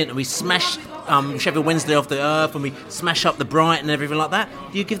brilliant and we smash Sheffield Wednesday off the earth and we smash up the Brighton and everything like that,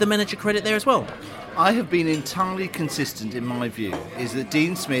 do you give the manager credit there as well? I have been entirely consistent in my view, is that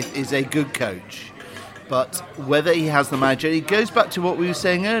Dean Smith is a good coach. But whether he has the manager, it goes back to what we were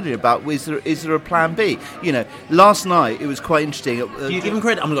saying earlier about is there a plan B? Last night it was quite interesting. Do you give him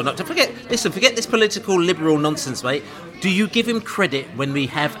credit? I'm not to forget this political liberal nonsense, mate. Do you give him credit when we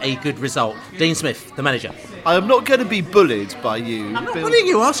have a good result? Dean Smith, the manager. I am not going to be bullied by you. I'm not bullying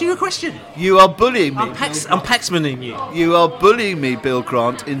you. Ask you a question. You are bullying me. I'm Paxmaning you. You are bullying me, Bill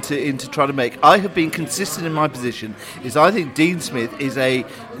Grant, into trying to make. I have been consistent in my position. I think Dean Smith is a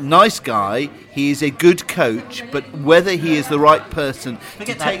nice guy. He is a good coach, but whether he is the right person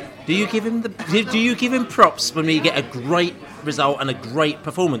to take. Do you give him props when we get a great result and a great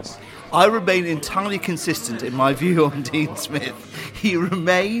performance? I remain entirely consistent in my view on Dean Smith. He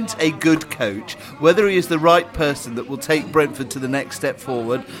remains a good coach. Whether he is the right person that will take Brentford to the next step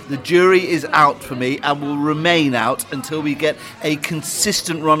forward, the jury is out for me and will remain out until we get a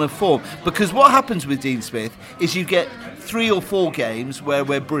consistent run of form. Because what happens with Dean Smith is you get 3 or 4 games where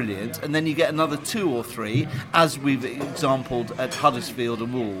we're brilliant, and then you get another 2 or 3, as we've exampled at Huddersfield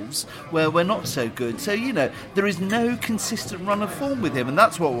and Wolves, where we're not so good. So, there is no consistent run of form with him, and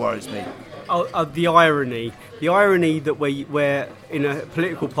that's what worries me. The irony that where in a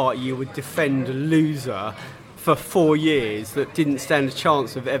political party you would defend a loser for 4 years that didn't stand a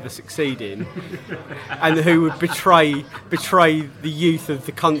chance of ever succeeding, and who would betray the youth of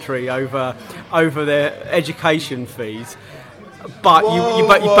the country over their education fees. But you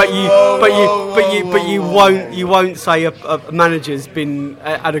won't say a manager's been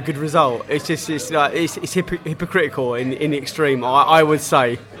at a good result. It's just it's hypocritical in the extreme. I would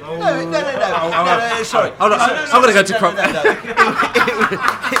say. No, sorry. Hold on. I'm going to go to crop.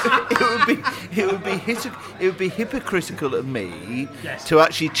 It would be hypocritical of me to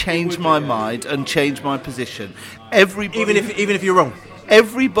actually change my mind and change my position. Even if you're wrong.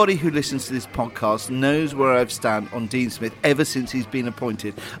 Everybody who listens to this podcast knows where I've stand on Dean Smith ever since he's been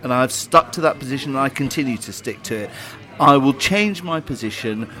appointed, and I've stuck to that position and I continue to stick to it. I will change my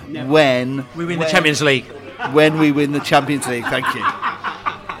position when we win the Champions League. When we win the Champions League, thank you.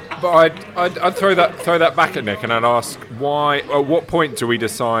 But I'd throw that back at Nick and I'd ask why. At what point do we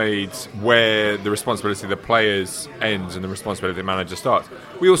decide where the responsibility of the players ends and the responsibility of the manager starts?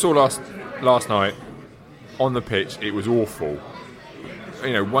 We all saw last night on the pitch. It was awful.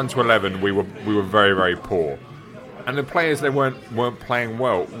 1 to 11, we were very, very poor, and the players, they weren't playing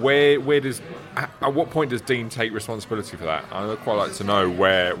well. At what point does Dean take responsibility for that? I'd quite like to know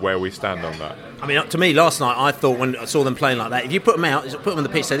where we stand on that. I mean, to me, last night I thought when I saw them playing like that, if you put them out, put them on the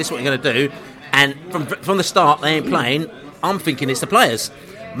pitch, say this is what you're going to do, and from the start they ain't playing, I'm thinking it's the players.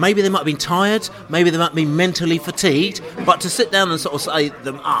 Maybe they might have been tired, maybe they might be mentally fatigued, but to sit down and sort of say,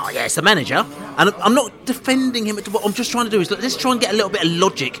 it's the manager, and I'm not defending him, what I'm just trying to do is, let's try and get a little bit of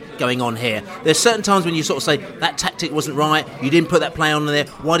logic going on here. There's certain times when you sort of say, that tactic wasn't right, you didn't put that play on there,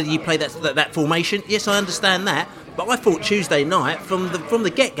 why did you play that formation? Yes, I understand that, but I thought Tuesday night, from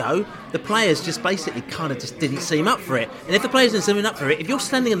the get-go, the players just basically kind of just didn't seem up for it. And if the players didn't seem up for it, if you're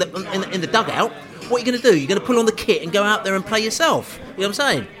standing in the dugout, what are you going to do? You're going to pull on the kit and go out there and play yourself. You know what I'm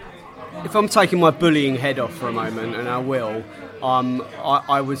saying? If I'm taking my bullying head off for a moment, and I will,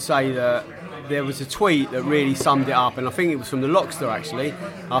 I would say that there was a tweet that really summed it up, and I think it was from the Lockster actually.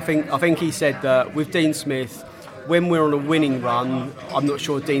 I think he said that with Dean Smith, when we're on a winning run, I'm not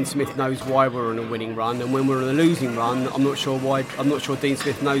sure Dean Smith knows why we're on a winning run, and when we're on a losing run, I'm not sure Dean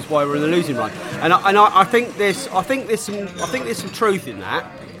Smith knows why we're on a losing run. And I think there's some truth in that.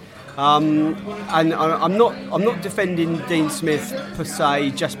 And I'm not defending Dean Smith per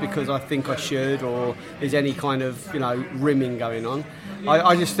se just because I think I should or there's any kind of rimming going on.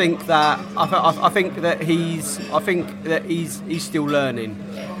 I just think that I think that he's still learning,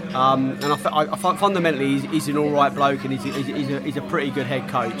 and I fundamentally he's an all right bloke and he's a pretty good head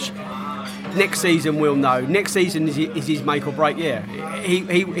coach. Next season we'll know. Next season is his make or break year.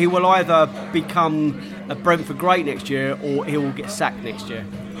 He will either become a Brentford great next year or he will get sacked next year.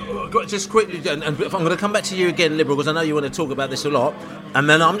 Just quickly, and I'm going to come back to you again, Liberal, because I know you want to talk about this a lot. And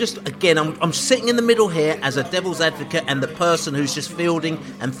then I'm sitting in the middle here as a devil's advocate and the person who's just fielding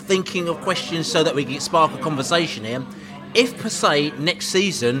and thinking of questions so that we can spark a conversation here. If, per se, next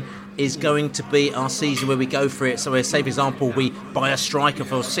season is going to be our season where we go for it, so say, for example, we buy a striker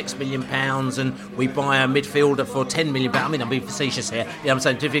for £6 million and we buy a midfielder for £10 million. I mean, I'm being facetious here. Yeah, I'm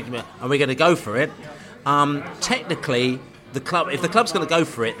saying, and we're going to go for it. Technically, if the club's going to go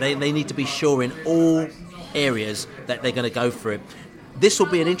for it, they need to be sure in all areas that they're going to go for it. This will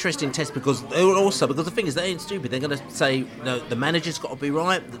be an interesting test because the thing is, they ain't stupid. They're going to say, the manager's got to be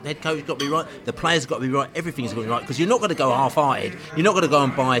right, the head coach's got to be right, the players got to be right, everything's got to be right, because you're not going to go half-hearted. You're not going to go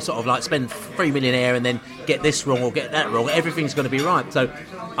and buy spend £3 million and then get this wrong or get that wrong. Everything's going to be right. So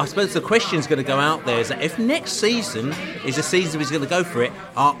I suppose the question's going to go out there is that if next season is a season he's going to go for it,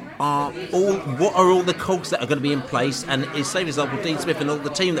 what are all the cogs that are going to be in place? And say, for example, Dean Smith and all the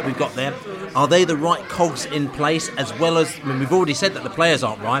team that we've got there, are they the right cogs in place? As well as, we've already said that the players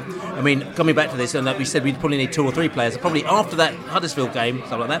aren't right. Coming back to this, and we said we'd probably need 2 or 3 players. Probably after that Huddersfield game,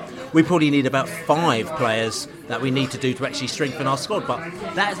 something like that, we probably need about 5 players that we need to do to actually strengthen our squad. But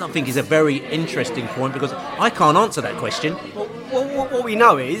that, I think, is a very interesting point because I can't answer that question. Well, what we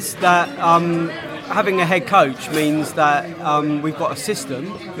know is that having a head coach means that we've got a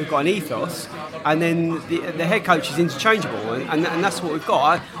system, we've got an ethos, and then the head coach is interchangeable, and that's what we've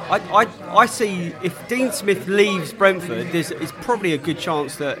got. I see if Dean Smith leaves Brentford, there's probably a good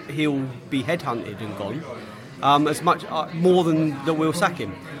chance that he'll be headhunted and gone, as much more than that we'll sack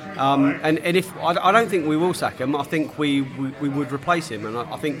him. And if I don't think we will sack him, I think we would replace him, and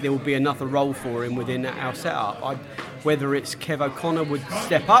I think there will be another role for him within our setup. Whether it's Kev O'Connor would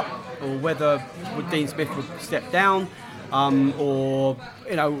step up, or whether Dean Smith would step down, or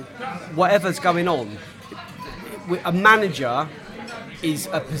whatever's going on. A manager is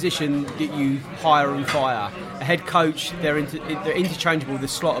a position that you hire and fire. A head coach, they're interchangeable, they're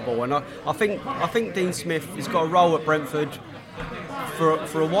slottable, and I think Dean Smith has got a role at Brentford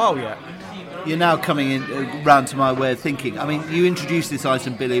for a while yet. You're now coming in round to my way of thinking. I mean, you introduced this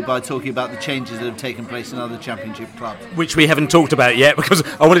item, Billy, by talking about the changes that have taken place in other Championship clubs, which we haven't talked about yet because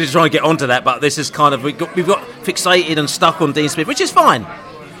I wanted to try and get onto that. But this is kind of we've got fixated and stuck on Dean Smith, which is fine.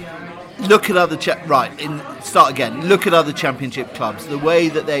 Look at other start again. Look at other Championship clubs. The way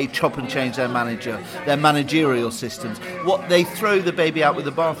that they chop and change their managerial systems. What they throw the baby out with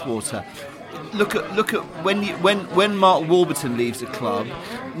the bathwater. Look at when Mark Warburton leaves the club.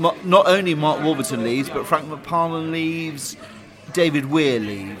 Not only Mark Warburton leaves, but Frank McParland leaves, David Weir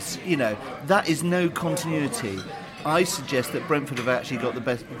leaves. That is no continuity. I suggest that Brentford have actually got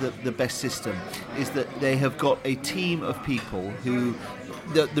the best system. Is that they have got a team of people who.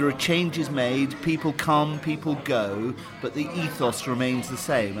 There are changes made, people come, people go, but the ethos remains the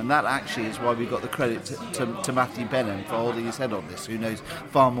same, and that actually is why we got the credit to Matthew Benham for holding his head on this, who knows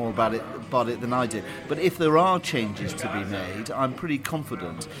far more about it than I do. But if there are changes to be made, I'm pretty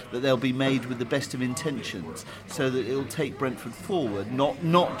confident that they'll be made with the best of intentions, so that it'll take Brentford forward,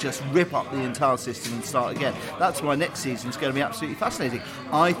 not just rip up the entire system and start again. That's why next season's going to be absolutely fascinating.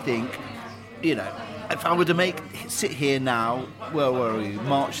 I think, if I were to sit here now, where were we?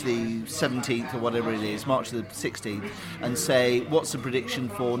 March the 17th or whatever it is, March the 16th, and say, what's the prediction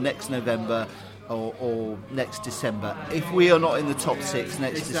for next November or next December? If we are not in the top 6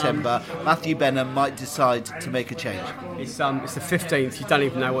 next December, Matthew Benham might decide to make a change. It's the 15th, you don't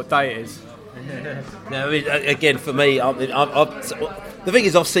even know what day it is. No, again, for me, the thing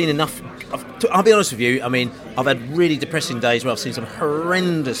is, I've seen enough. I'll be honest with you. I've had really depressing days where I've seen some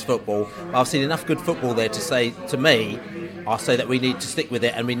horrendous football. But I've seen enough good football there to say, to me, I say that we need to stick with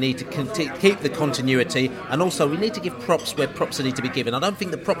it and we need to keep the continuity, and also we need to give props where props need to be given. I don't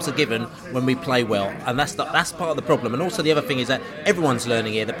think the props are given when we play well, and that's part of the problem. And also the other thing is that everyone's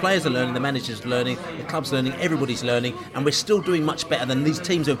learning here. The players are learning, the manager's learning, the club's learning, everybo's learning, and we're still doing much better than these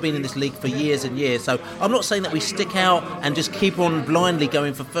teams who have been in this league for years and years. So I'm not saying that we stick out and just keep on blindly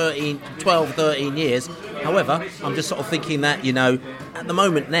going for 12, 13 years. However, I'm just sort of thinking that, at the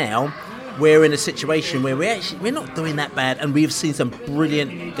moment now, we're in a situation where we're not doing that bad, and we've seen some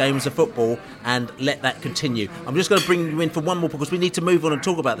brilliant games of football, and let that continue. I'm just going to bring you in for one more because we need to move on and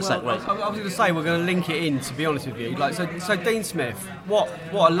talk about the sack race. I was going to say we're going to link it in. To be honest with you, so Dean Smith, what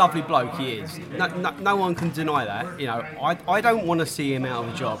a lovely bloke he is. No one can deny that. You know, I don't want to see him out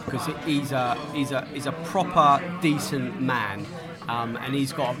of the job because he's a proper decent man, and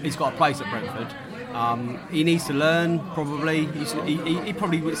he's got a place at Brentford. He needs to learn, probably. He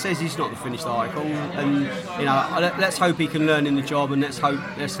probably says he's not the finished article, and you know, let's hope he can learn in the job, and let's hope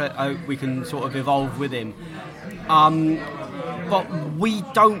we can sort of evolve with him. But we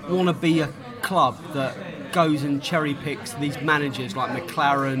don't want to be a club that goes and cherry picks these managers like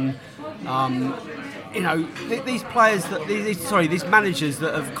McLaren. You know, these players these managers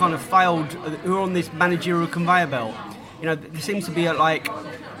that have kind of failed, who are on this managerial conveyor belt. You know, there seems to be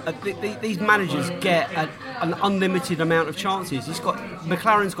these managers get an unlimited amount of chances.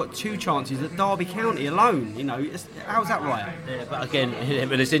 McLaren's got 2 chances at Derby County alone. You know, how's that right? Yeah, but again,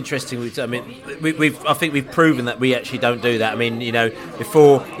 it's interesting. I think we've proven that we actually don't do that. I mean, you know,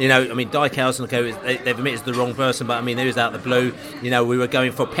 before, you know, I mean, Dijkhuizen, they've admitted it's the wrong person, but I mean, it was out of the blue. You know, we were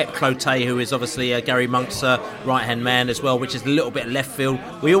going for Pep Clotet, who is obviously Gary Monk's right-hand man as well, which is a little bit left field.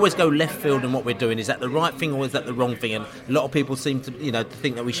 We always go left field in what we're doing. Is that the right thing or is that the wrong thing? And a lot of people seem to, you know, to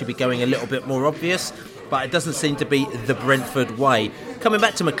think that we should be going a little bit more obvious, but it doesn't seem to be the Brentford way. Coming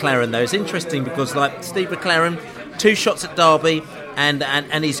back to McLaren, though, it's interesting because, like, Steve McLaren, 2 shots at Derby and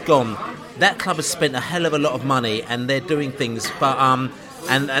he's gone. That club has spent a hell of a lot of money and they're doing things, but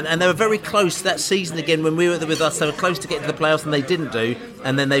and they were very close that season again when we were with us. They were close to getting to the playoffs and they didn't do,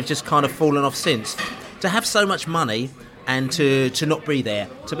 and then they've just kind of fallen off since. To have so much money and to not be there,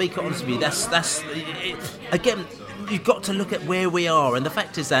 to be quite honest with you, that's again, you've got to look at where we are, and the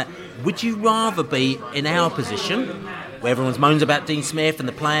fact is that would you rather be in our position, where everyone's moans about Dean Smith and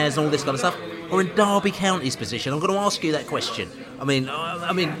the players and all this kind of stuff, or in Derby County's position? I'm going to ask you that question. I mean,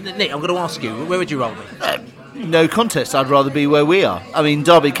 Nick, I'm going to ask you, where would you rather be? No contest, I'd rather be where we are. I mean,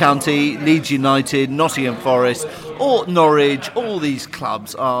 Derby County, Leeds United, Nottingham Forest, or Norwich, all these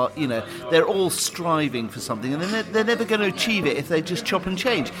clubs are, you know, they're all striving for something, and they're never going to achieve it if they just chop and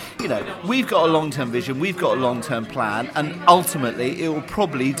change. You know, we've got a long-term vision, we've got a long-term plan, and ultimately it will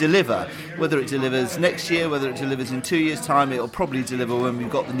probably deliver. Whether it delivers next year, whether it delivers in 2 years' time, it will probably deliver when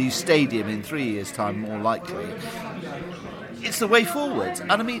we've got the new stadium in 3 years' time, more likely. It's the way forward.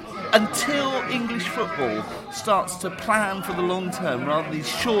 And I mean, until English football starts to plan for the long term rather than these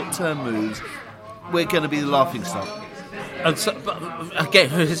short-term moves, we're going to be the laughingstock. And so, but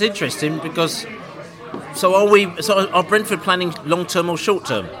again, it's interesting because are Brentford planning long-term or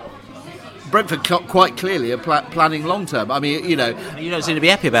short-term? Brentford quite clearly are planning long-term. I mean, you know, you don't seem to be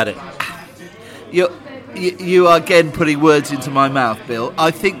happy about it. You are again putting words into my mouth, Bill.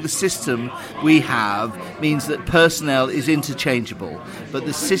 I think the system we have means that personnel is interchangeable, but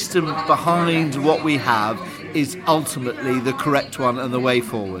the system behind what we have is ultimately the correct one and the way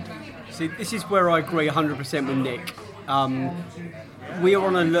forward. See, this is where I agree 100% with Nick. We are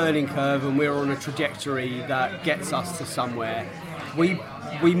on a learning curve and we're on a trajectory that gets us to somewhere. We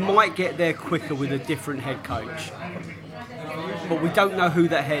might get there quicker with a different head coach, but we don't know who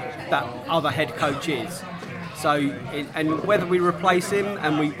that other head coach is. So, and whether we replace him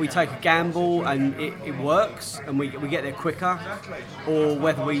and we take a gamble and it works and we get there quicker, or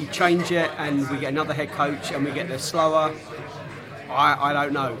whether we change it and we get another head coach and we get there slower, I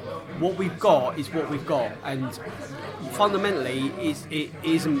don't know. What we've got is what we've got, and fundamentally it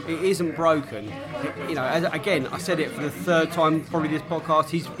isn't broken. You know, again, I said it for the 3rd time probably this podcast.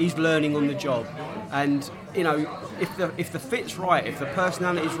 He's learning on the job, and you know, if the fit's right, if the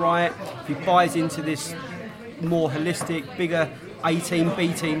personality's right, if he buys into this more holistic, bigger A-team,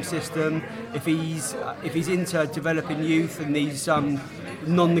 B-team system, if he's into developing youth and these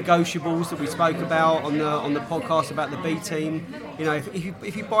non-negotiables that we spoke about on the podcast about the B-team, you know,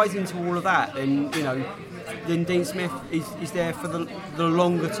 if he buys into all of that, then you know, then Dean Smith is there for the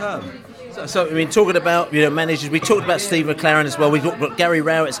longer term. So I mean, talking about, you know, managers, we talked about Steve McLaren as well. We've got Gary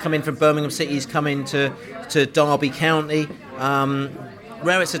Rowett's coming from Birmingham City. He's coming to Derby County.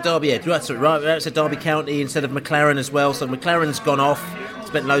 Rowett's at Derby, Rowett's at Derby County instead of McLaren as well. So McLaren's gone off,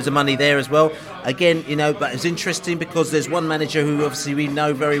 spent loads of money there as well. Again, you know, but it's interesting because there's one manager who obviously we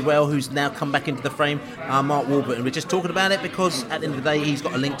know very well who's now come back into the frame, Mark Warburton. We're just talking about it because at the end of the day he's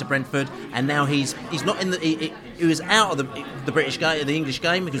got a link to Brentford, and now he's not in the he was out of the British game, the English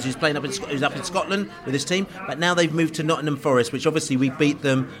game, because he was playing he was up in Scotland with his team. But now they've moved to Nottingham Forest, which obviously we beat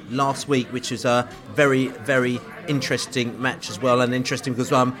them last week, which is a very, very interesting match as well, and interesting because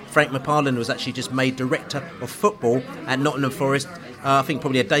Frank McParland was actually just made director of football at Nottingham Forest. I think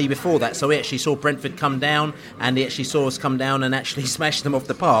probably a day before that, so he actually saw Brentford come down, and he actually saw us come down and actually smash them off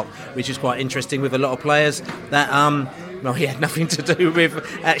the park, which is quite interesting with a lot of players that he had nothing to do with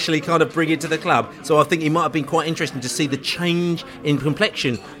actually kind of bringing to the club. So I think it might have been quite interesting to see the change in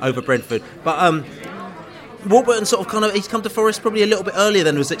complexion over Brentford. But Warburton he's come to Forest probably a little bit earlier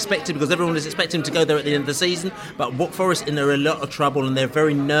than was expected, because everyone was expecting him to go there at the end of the season. But Forest are in a lot of trouble, and they're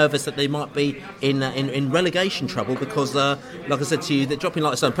very nervous that they might be in relegation trouble, because, like I said to you, they're dropping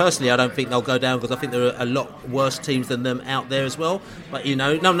like a stone. Personally, I don't think they'll go down, because I think there are a lot worse teams than them out there as well. But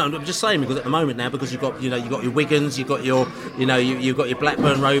no, I'm just saying, because at the moment now, because you've got your Wigans, you've got your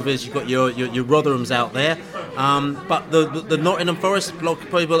Blackburn Rovers, you've got your Rotherhams out there. But the Nottingham Forest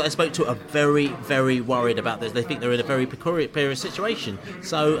people that I spoke to are very, very worried about this. They think they're in a very precarious situation.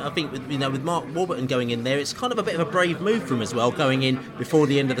 So I think with Mark Warburton going in there, it's kind of a bit of a brave move for him as well, going in before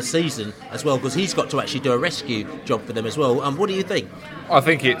the end of the season as well, because he's got to actually do a rescue job for them as well. What do you think? I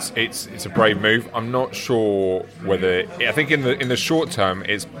think it's a brave move. I'm not sure whether. I think in the short term,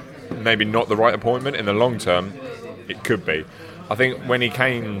 it's maybe not the right appointment. In the long term, it could be. I think when he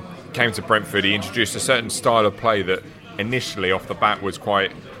came to Brentford, he introduced a certain style of play that initially off the bat was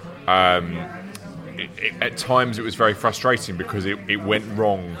quite. At times it was very frustrating, because it went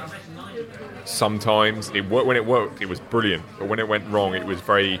wrong. Sometimes when it worked, it was brilliant, but when it went wrong, it was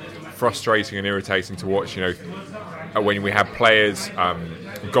very frustrating and irritating to watch. When we had players,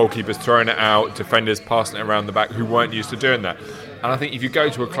 goalkeepers throwing it out, defenders passing it around the back, who weren't used to doing that. And I think if you go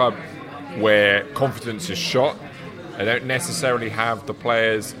to a club where confidence is shot, they don't necessarily have the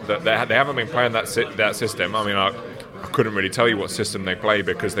players that they haven't been playing that system. I mean, I couldn't really tell you what system they play,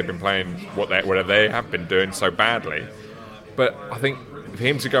 because they've been playing whatever they have been doing so badly. But I think for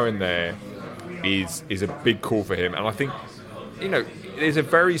him to go in there is a big call for him, and I think there's a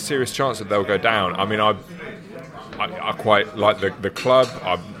very serious chance that they'll go down. I mean, I quite like the club.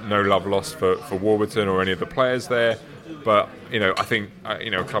 I've no love lost for Warburton or any of the players there, but I think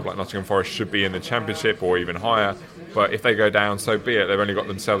a club like Nottingham Forest should be in the Championship or even higher. But if they go down, so be it. They've only got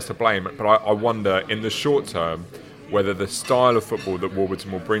themselves to blame. But I wonder in the short term whether the style of football that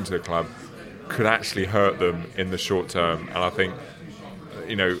Warburton will bring to the club could actually hurt them in the short term. And I think,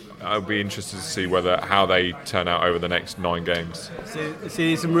 I'll be interested to see how they turn out over the next 9 games. See,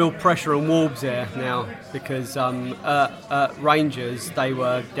 there's some real pressure on Wolves there now, because Rangers, they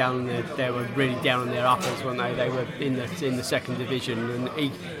were really down on their uppers, weren't they? They were in the second division, and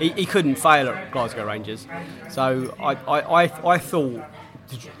he couldn't fail at Glasgow Rangers. So I thought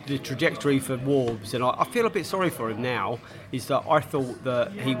the trajectory for Wolves, and I feel a bit sorry for him now, is that I thought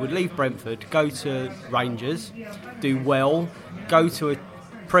that he would leave Brentford, go to Rangers, do well, go to a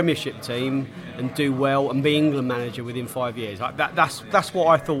Premiership team and do well, and be England manager within 5 years. That's what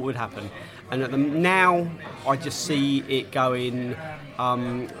I thought would happen. And now I just see it going,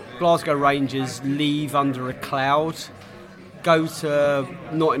 Glasgow Rangers leave under a cloud, go to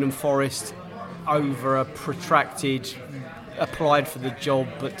Nottingham Forest over a protracted, applied for the job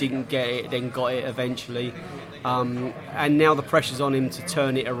but didn't get it, then got it eventually, and now the pressure's on him to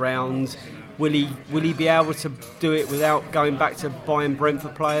turn it around. Will he be able to do it without going back to buying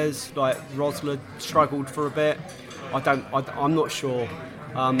Brentford players? Like Rosler struggled for a bit. I'm not sure.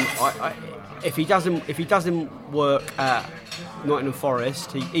 If he doesn't work at Nottingham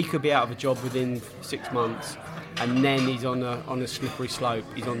Forest, he could be out of a job within 6 months, and then he's on a slippery slope.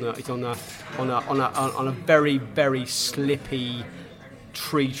 He's on a very, very slippy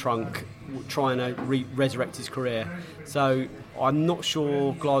tree trunk, trying to resurrect his career. So I'm not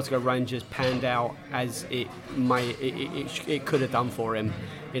sure Glasgow Rangers panned out as it could have done for him.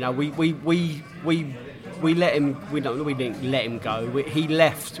 We let him. We didn't let him go. He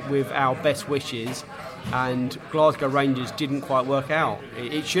left with our best wishes, and Glasgow Rangers didn't quite work out.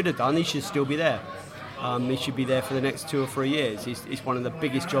 It should have done. He should still be there. He should be there for the next 2 or 3 years. It's one of the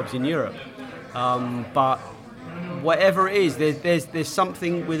biggest jobs in Europe. But whatever it is, there's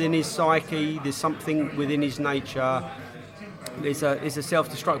something within his psyche. There's something within his nature. There's a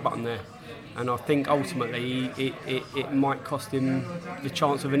self-destruct button there, and I think ultimately it might cost him the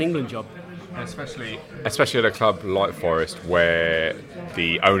chance of an England job. Especially at a club like Forest, where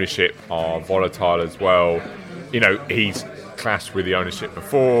the ownership are volatile as well. He's clashed with the ownership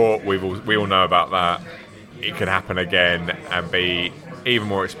before. We all know about that. It can happen again and be even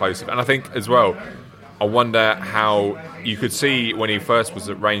more explosive. And I think as well, I wonder how you could see when he first was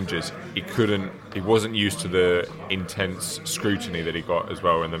at Rangers, he wasn't used to the intense scrutiny that he got as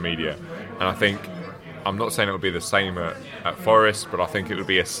well in the media. And I think, I'm not saying it will be the same at Forest, but I think it will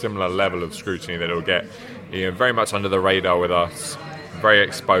be a similar level of scrutiny that he'll get. Very much under the radar with us, very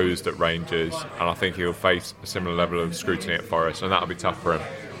exposed at Rangers, and I think he'll face a similar level of scrutiny at Forest, and that'll be tough for him.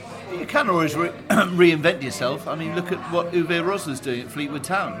 You can always reinvent yourself. I mean, look at what Uwe Rosler's doing at Fleetwood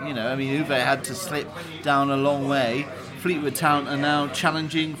Town. Uwe had to slip down a long way. Fleetwood Town are now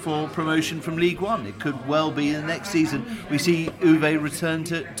challenging for promotion from League One. It could well be the next season we see Uwe return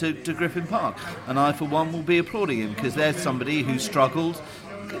to Griffin Park. And I, for one, will be applauding him because there's somebody who struggled,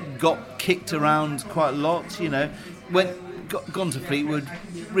 got kicked around quite a lot, gone to Fleetwood,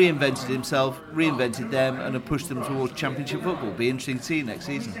 reinvented himself, reinvented them, and have pushed them towards Championship football. Be interesting to see next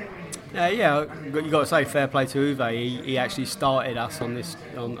season. Yeah, you got to say fair play to Uwe. He actually started us on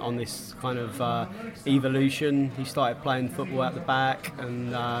this kind of evolution. He started playing football at the back,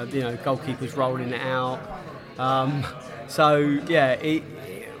 and goalkeepers rolling it out.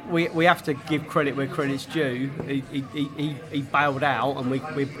 We have to give credit where credit's due. He bailed out, and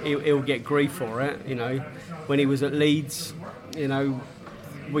he'll get grief for it. When he was at Leeds,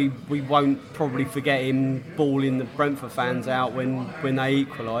 we won't probably forget him bawling the Brentford fans out when they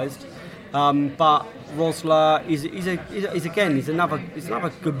equalised. But Rosler is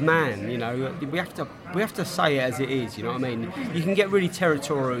another good man. We have to say it as it is. You know what I mean? You can get really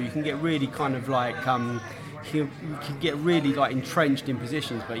territorial. You can get really kind of like you can get really like entrenched in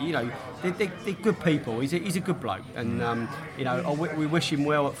positions. But they're good people. He's a good bloke, and we wish him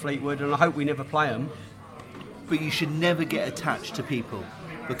well at Fleetwood, and I hope we never play him. But you should never get attached to people,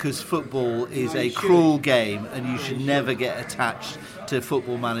 because football is a cruel game, and you should never get attached to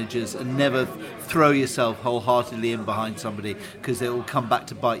football managers, and never throw yourself wholeheartedly in behind somebody, because it will come back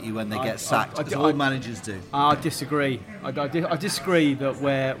to bite you when they get sacked, as all managers do. I disagree. I disagree that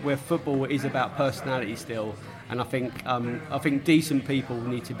where football is about personality still, and I think decent people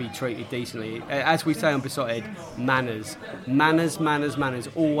need to be treated decently. As we say on Besotted, manners,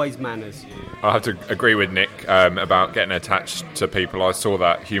 always manners. I have to agree with Nick about getting attached to people. I saw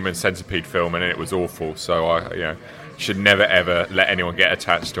that Human Centipede film and it was awful. So I should never ever let anyone get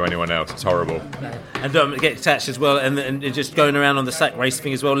attached to anyone else. It's horrible. And get attached as well, and just going around on the sack race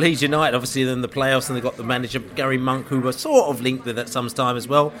thing as well. Leeds United, obviously, in the playoffs, and they've got the manager Gary Monk, who were sort of linked with at some time as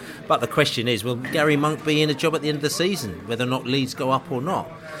well. But the question is, will Gary Monk be in a job at the end of the season, whether or not Leeds go up or not?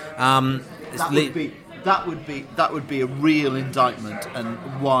 That would be a real indictment, and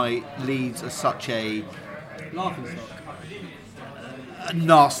why Leeds are such a laughing stock. A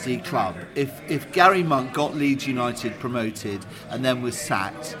nasty club. If Gary Monk got Leeds United promoted and then was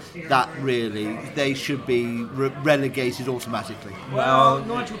sacked, that really, they should be relegated automatically. Well,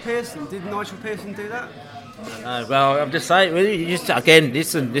 Nigel Pearson, did Nigel Pearson do that? Well, I'm just saying, again,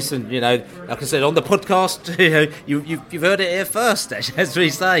 listen. Like I said on the podcast, you've heard it here first, as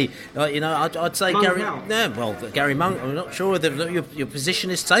we say. I'd say Monk Gary. out. No, well, Gary Monk. I'm not sure that your position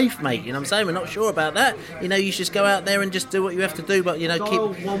is safe, mate. You know what I'm saying? We're not sure about that. You just go out there and just do what you have to do. But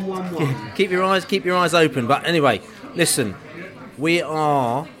keep your eyes open. But anyway, listen, we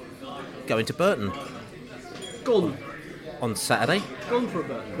are going to Burton. Gone. On Saturday. Gone for a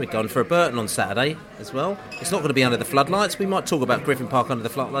Burton. We're going for a Burton on Saturday as well. It's not going to be under the floodlights. We might talk about Griffin Park under the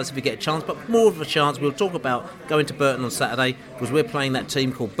floodlights if we get a chance, but more of a chance we'll talk about going to Burton on Saturday, because we're playing that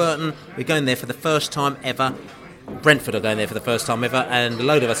team called Burton. We're going there for the first time ever. Brentford are going there for the first time ever, and a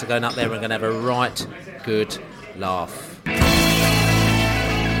load of us are going up there and we're going to have a right good laugh.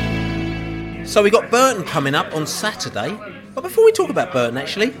 So we got Burton coming up on Saturday. But before we talk about Burton,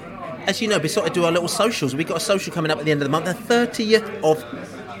 actually, as you know, we sort of do our little socials. We've got a social coming up at the end of the month, the 30th of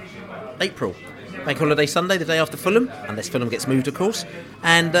April. Bank Holiday Sunday, the day after Fulham, unless Fulham gets moved, of course.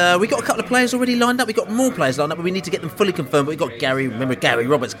 And we've got a couple of players already lined up. We've got more players lined up, but we need to get them fully confirmed. But we've got Gary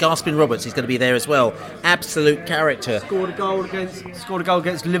Roberts, Gasping Roberts, he's going to be there as well. Absolute character. Scored a goal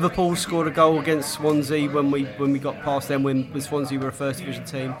against Liverpool, scored a goal against Swansea when we got past them when Swansea were a first division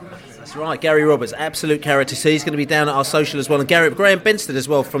team. That's right, Gary Roberts, absolute character. So he's going to be down at our social as well. And Graham Benstead as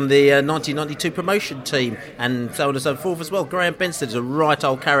well from the 1992 promotion team, and so on and so forth as well. Graham Benstead is a right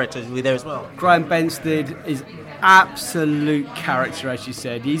old character. He'll be there as well. Graham Benstead is absolute character, as you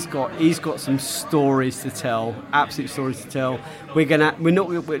said. He's got some stories to tell, absolute stories to tell. We're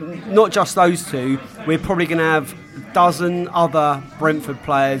not just those two. We're probably going to have a dozen other Brentford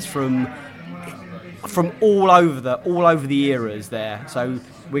players from all over the eras there. So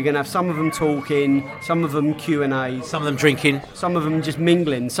We're going to have some of them talking, some of them Q&A, some of them drinking, some of them just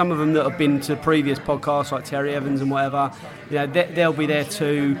mingling, some of them that have been to previous podcasts like Terry Evans and whatever. They'll be there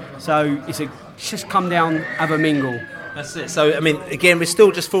too. So just come down, have a mingle. That's it. So, I mean, again, we're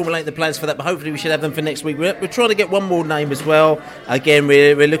still just formulating the plans for that, but hopefully we should have them for next week. We're trying to get one more name as well. Again,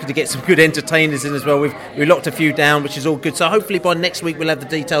 we're looking to get some good entertainers in as well. We've locked a few down, which is all good. So hopefully by next week we'll have the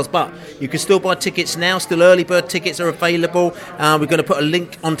details. But you can still buy tickets now. Still early bird tickets are available. We're going to put a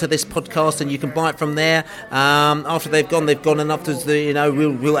link onto this podcast and you can buy it from there. After they've gone, and after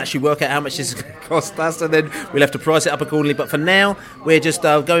we'll actually work out how much this is going to cost us, and then we'll have to price it up accordingly. But for now, we're just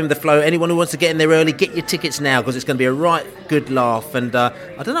going with the flow. Anyone who wants to get in there early, get your tickets now, because it's going to be a right good laugh. And I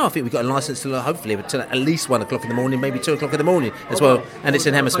don't know, I think we've got a licence till hopefully till at least 1 o'clock in the morning, maybe 2 o'clock in the morning as well, and it's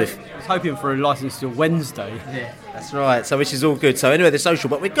in Hammersmith. I was hoping for a licence till Wednesday. Yeah, that's right, so which is all good. So anyway, the social,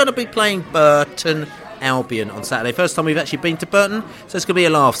 but we're going to be playing Burton Albion on Saturday. First time we've actually been to Burton, so it's going to be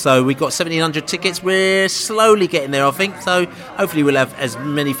a laugh. So we've got 1,700 tickets. We're slowly getting there, I think. So hopefully we'll have as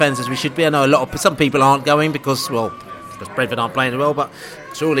many fans as we should be. I know some people aren't going because Brentford aren't playing well, but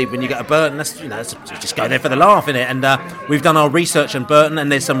surely when you get to Burton, that's just go there for the laugh, innit? And we've done our research on Burton,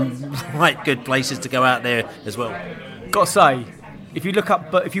 and there's some right good places to go out there as well. Got to say, if you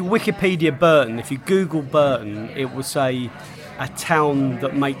Wikipedia Burton, if you Google Burton, it will say a town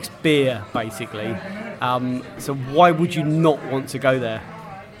that makes beer, basically. So why would you not want to go there?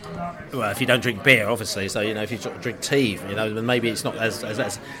 Well, if you don't drink beer, obviously. So if you drink tea, then maybe it's not as.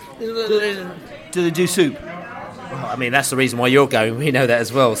 Do they do soup? I mean, that's the reason why you're going. We know that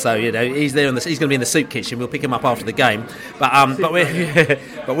as well. So he's there. He's going to be in the soup kitchen. We'll pick him up after the game. But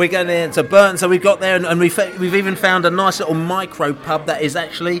we're going there to Burton. So we've got there, and we've even found a nice little micro pub that is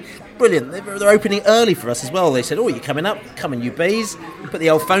actually brilliant. They're opening early for us as well. They said, "Oh, you're coming up? Come on, you bees!" We put the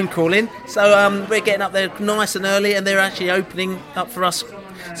old phone call in. So we're getting up there nice and early, and they're actually opening up for us.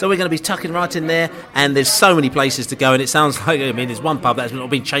 So we're going to be tucking right in there, and there's so many places to go, and it sounds like, there's one pub that's not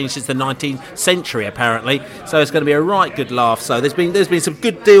been changed since the 19th century apparently, so it's going to be a right good laugh. So there's been some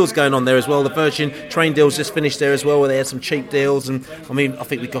good deals going on there as well. The Virgin train deals just finished there as well, where they had some cheap deals, and I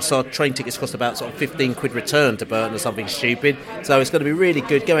think we got our train tickets cost about sort of £15 return to Burton or something stupid. So it's going to be really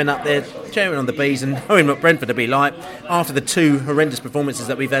good going up there, cheering on the bees, and knowing what Brentford will be like. After the two horrendous performances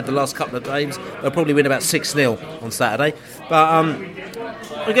that we've had the last couple of games, they'll probably win about 6-0 on Saturday. But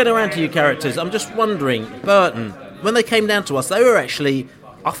we're getting around to you characters. I'm just wondering, Burton, when they came down to us, they were actually,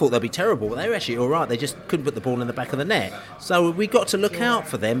 I thought they'd be terrible, but they were actually all right. They just couldn't put the ball in the back of the net. So we got to look out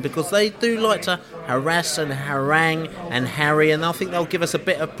for them, because they do like to harass and harangue and harry, and I think they'll give us a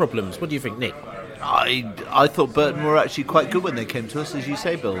bit of problems. What do you think, Nick? I thought Burton were actually quite good when they came to us, as you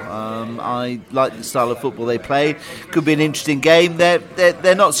say, Bill. I like the style of football they played. Could be an interesting game.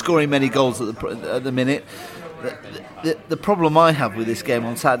 They're not scoring many goals at the minute. The problem I have with this game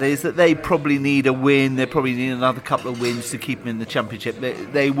on Saturday is that they probably need a win. They probably need another couple of wins to keep them in the Championship.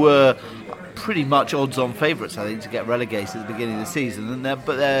 They were pretty much odds-on favourites, I think, to get relegated at the beginning of the season.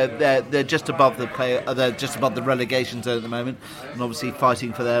 But they're just above they're just above the relegation zone at the moment, and obviously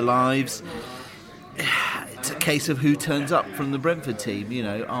fighting for their lives. It's a case of who turns up from the Brentford team.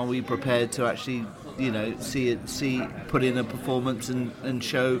 Are we prepared to actually put in a performance and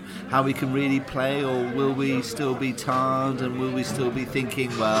show how we can really play, or will we still be tired, and will we still be thinking,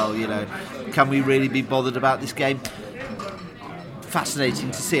 can we really be bothered about this game?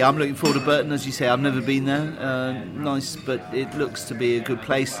 Fascinating to see. I'm looking forward to Burton, as you say. I've never been there. Nice, but it looks to be a good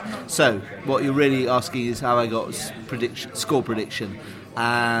place. So what you're really asking is how I got score prediction.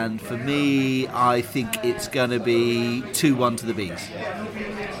 And for me, I think it's going to be 2-1 to the Bees.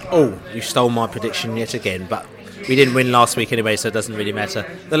 Oh, you stole my prediction yet again, but we didn't win last week anyway, so it doesn't really matter.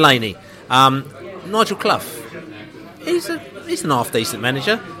 The Laney. Nigel Clough. He's an half-decent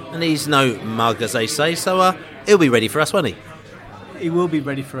manager, and he's no mug, as they say, so he'll be ready for us, won't he? He will be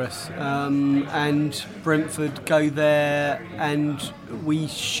ready for us. And Brentford go there, and we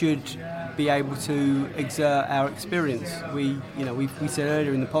should be able to exert our experience. We said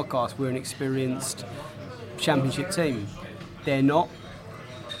earlier in the podcast, we're an experienced Championship team. They're not.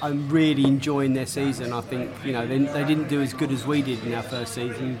 I'm really enjoying their season. I think they didn't do as good as we did in our first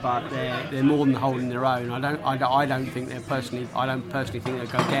season, but they're more than holding their own. I don't think they're personally. I don't personally think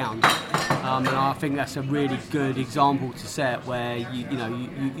they'll go down. And I think that's a really good example to set, where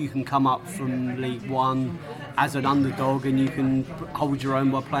you can come up from League One as an underdog, and you can hold your own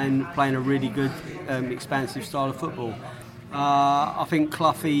by playing a really good, expansive style of football. I think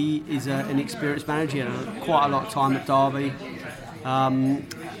Cloughie is an experienced manager. He had quite a lot of time at Derby.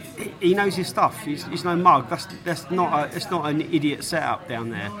 He knows his stuff. He's no mug. It's not an idiot setup down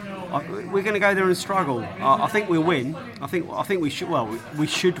there. We're going to go there and struggle. I think we'll win. I think we should. Well, we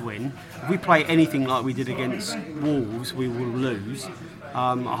should win. If we play anything like we did against Wolves, we will lose.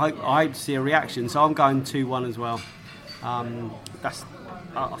 I hope to see a reaction. So I'm going 2-1 as well. I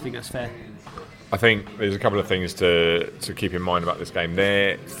think that's fair. I think there's a couple of things to keep in mind about this game.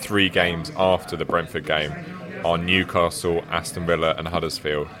 They're 3 games after the Brentford game are Newcastle, Aston Villa and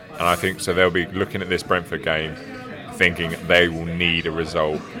Huddersfield. And I think so they'll be looking at this Brentford game thinking they will need a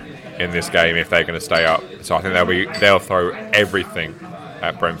result in this game if they're going to stay up. So I think they'll throw everything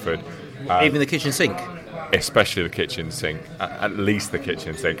at Brentford. Even the kitchen sink? Especially the kitchen sink, at least the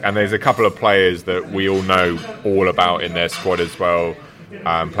kitchen sink. And there's a couple of players that we all know all about in their squad as well.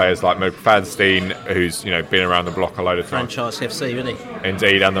 Players like McFadden, who's been around the block a load of times. Franchise FC, isn't he?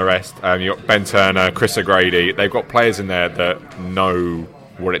 Indeed, and the rest. You've got Ben Turner, Chris O'Grady. They've got players in there that know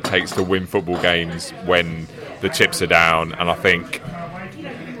what it takes to win football games when the chips are down. And I think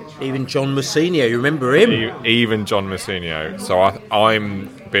even John Mousinho, you remember him? Even John Mousinho. So I'm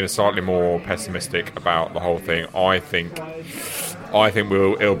being slightly more pessimistic about the whole thing. I think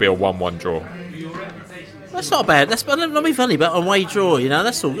it'll be a 1-1 draw. That's not bad. That's not be funny, but a away draw.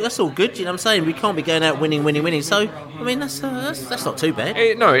 That's all good. You know what I'm saying? We can't be going out winning. So I mean, that's not too bad.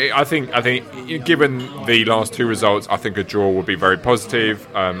 I think given the last 2 results, I think a draw would be very positive.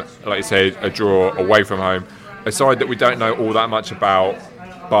 Like you said, a draw away from home, a side that we don't know all that much about.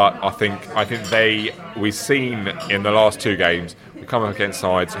 But I think we've seen in the last 2 games, we come up against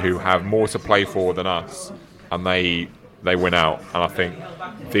sides who have more to play for than us, and they win out. And I think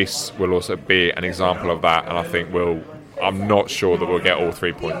this will also be an example of that. And I think I'm not sure that we'll get all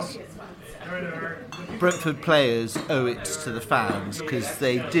 3 points. Brentford players owe it to the fans because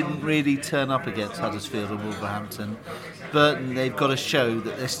they didn't really turn up against Huddersfield and Wolverhampton. Burton, they've got to show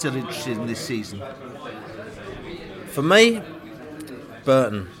that they're still interested in this season. For me,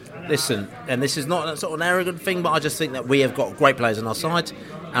 Burton, listen, and this is not a sort of an arrogant thing, but I just think that we have got great players on our side,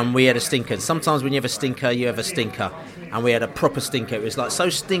 and we had a stinker. Sometimes when you have a stinker, you have a stinker, and we had a proper stinker. It was like so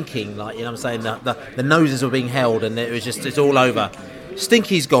stinking, like, you know what I'm saying, the noses were being held, and it's all over.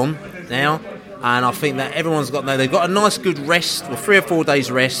 Stinky's gone now, and I think that they've got a nice good rest, or 3 or 4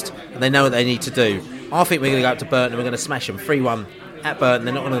 days rest, and they know what they need to do. I think we're going to go up to Burton and we're going to smash them 3-1 at Burton.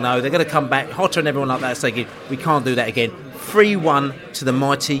 They're not going to know. They're going to come back hotter and everyone like that, saying we can't do that again. 3-1 to the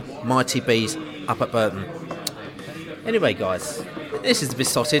mighty bees up at Burton. Anyway, guys, this is the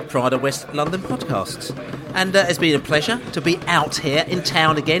Besotted Pride of West London podcast, and it's been a pleasure to be out here in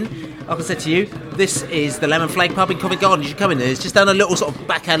town again. Like I said to you, this is the Lemon Flag Pub in Covent Garden. You should come in there. It's just down a little sort of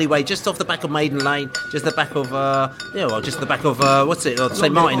back alleyway, just off the back of Maiden Lane, just the back of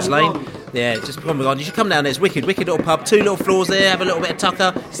St Martin's Lane. Yeah, just Covent Garden. You should come down there. It's wicked little pub. 2 little floors there. Have a little bit of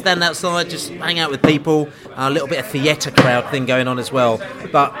tucker. Stand outside, just hang out with people. A little bit of theatre crowd thing going on as well.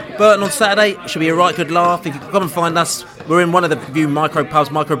 But Burton on Saturday should be a right good laugh. If you come and find us, we're in one of the few micro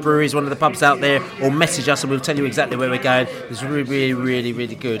breweries, one of the pubs out there, or message us and we'll tell you exactly where we're going. It's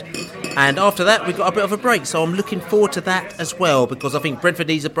really good. And after that, we've got a bit of a break, so I'm looking forward to that as well, because I think Brentford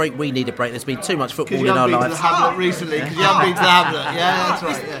needs a break, we need a break. There's been too much football in our lives. Because you haven't been to the Hamlet recently, because you haven't been to the Hamlet. Yeah, that's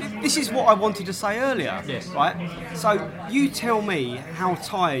right. Yeah. This is what I wanted to say earlier. Yes. Right? So you tell me how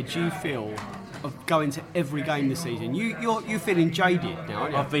tired you feel of going to every game this season. You're feeling jaded now,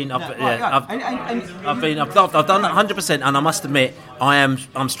 aren't you? I've done that 100%, and I must admit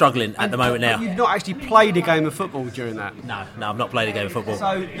I'm struggling at the moment now. You've not actually played a game of football during that. No, I've not played a game of football.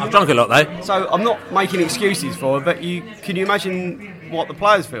 I've drunk a lot though. So I'm not making excuses for it, but can you imagine what the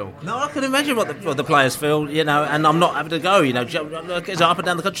players feel? No, I can imagine what the players feel, and I'm not having to go, it's up and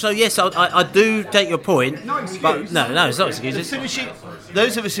down the country. So yes, I do take your point. No excuse. But no, it's not excuses.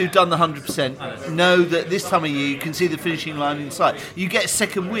 Those of us who've done the 100% know that this time of year you can see the finishing line in sight. You get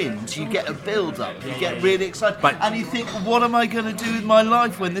second wins, you get a build-up, you get really excited, and you think, what am I going to do with my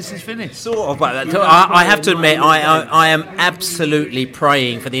life when this is finished? Sort of, but I have to admit, I am absolutely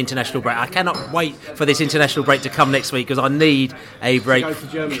praying for the international break. I cannot wait for this international break to come next week, because I need a break. Go to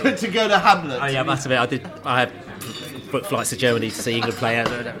Germany. To go to Hamlet. Oh yeah, that's a bit. I have booked flights to Germany to see England play.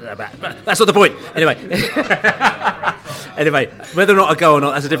 That's not the point. Anyway, whether or not I go or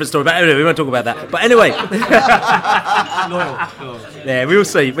not, that's a different story. But anyway, we won't talk about that. But anyway, yeah, we will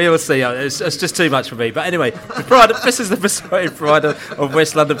see. It's just too much for me. But anyway, this is the Pride of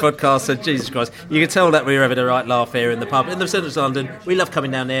West London podcast. And Jesus Christ, you can tell that we're having a right laugh here in the pub in the centre of London. We love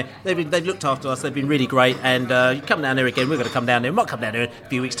coming down there. They've looked after us. They've been really great. And you come down there again. We're going to come down there. We might come down there in a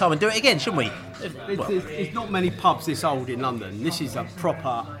few weeks' time and do it again, shouldn't we? It's not many pubs this old in London. This is a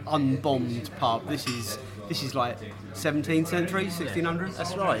proper unbombed pub. This This is like 17th century, 1600s.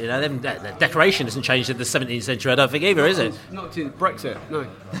 That's right. You know, the decoration hasn't changed in the 17th century, I don't think either, is it? Not since Brexit, no.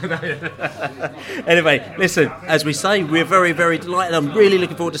 Anyway, listen, as we say, we're very, very delighted. I'm really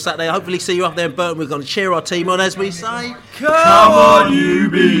looking forward to Saturday. Hopefully see you up there in Burton. We're going to cheer our team on, as we say. Come on, you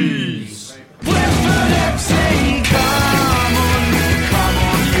bees! Brentford FC, come on, you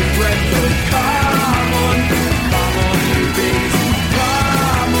Brentford, come on, you bees,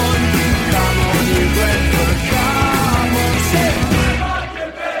 come on, you Brentford, come on, say,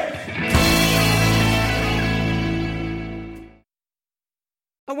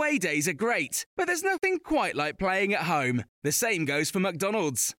 Away days are great, but there's nothing quite like playing at home. The same goes for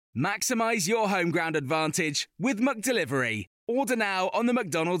McDonald's. Maximise your home ground advantage with McDelivery. Order now on the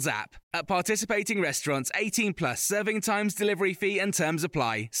McDonald's app. At participating restaurants, 18 plus, serving times, delivery fee and terms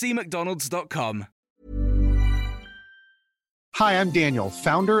apply. See mcdonalds.com. Hi, I'm Daniel,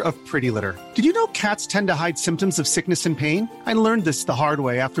 founder of Pretty Litter. Did you know cats tend to hide symptoms of sickness and pain? I learned this the hard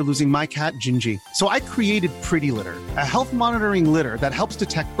way after losing my cat, Gingy. So I created Pretty Litter, a health monitoring litter that helps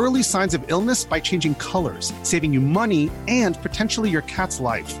detect early signs of illness by changing colors, saving you money and potentially your cat's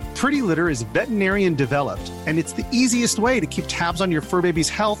life. Pretty Litter is veterinarian developed, and it's the easiest way to keep tabs on your fur baby's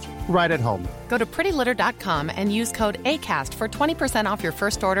health right at home. Go to prettylitter.com and use code ACAST for 20% off your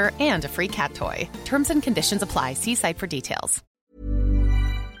first order and a free cat toy. Terms and conditions apply. See site for details.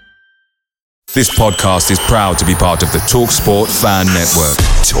 This podcast is proud to be part of the TalkSport Fan Network.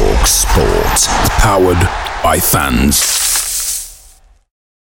 TalkSport. Powered by fans.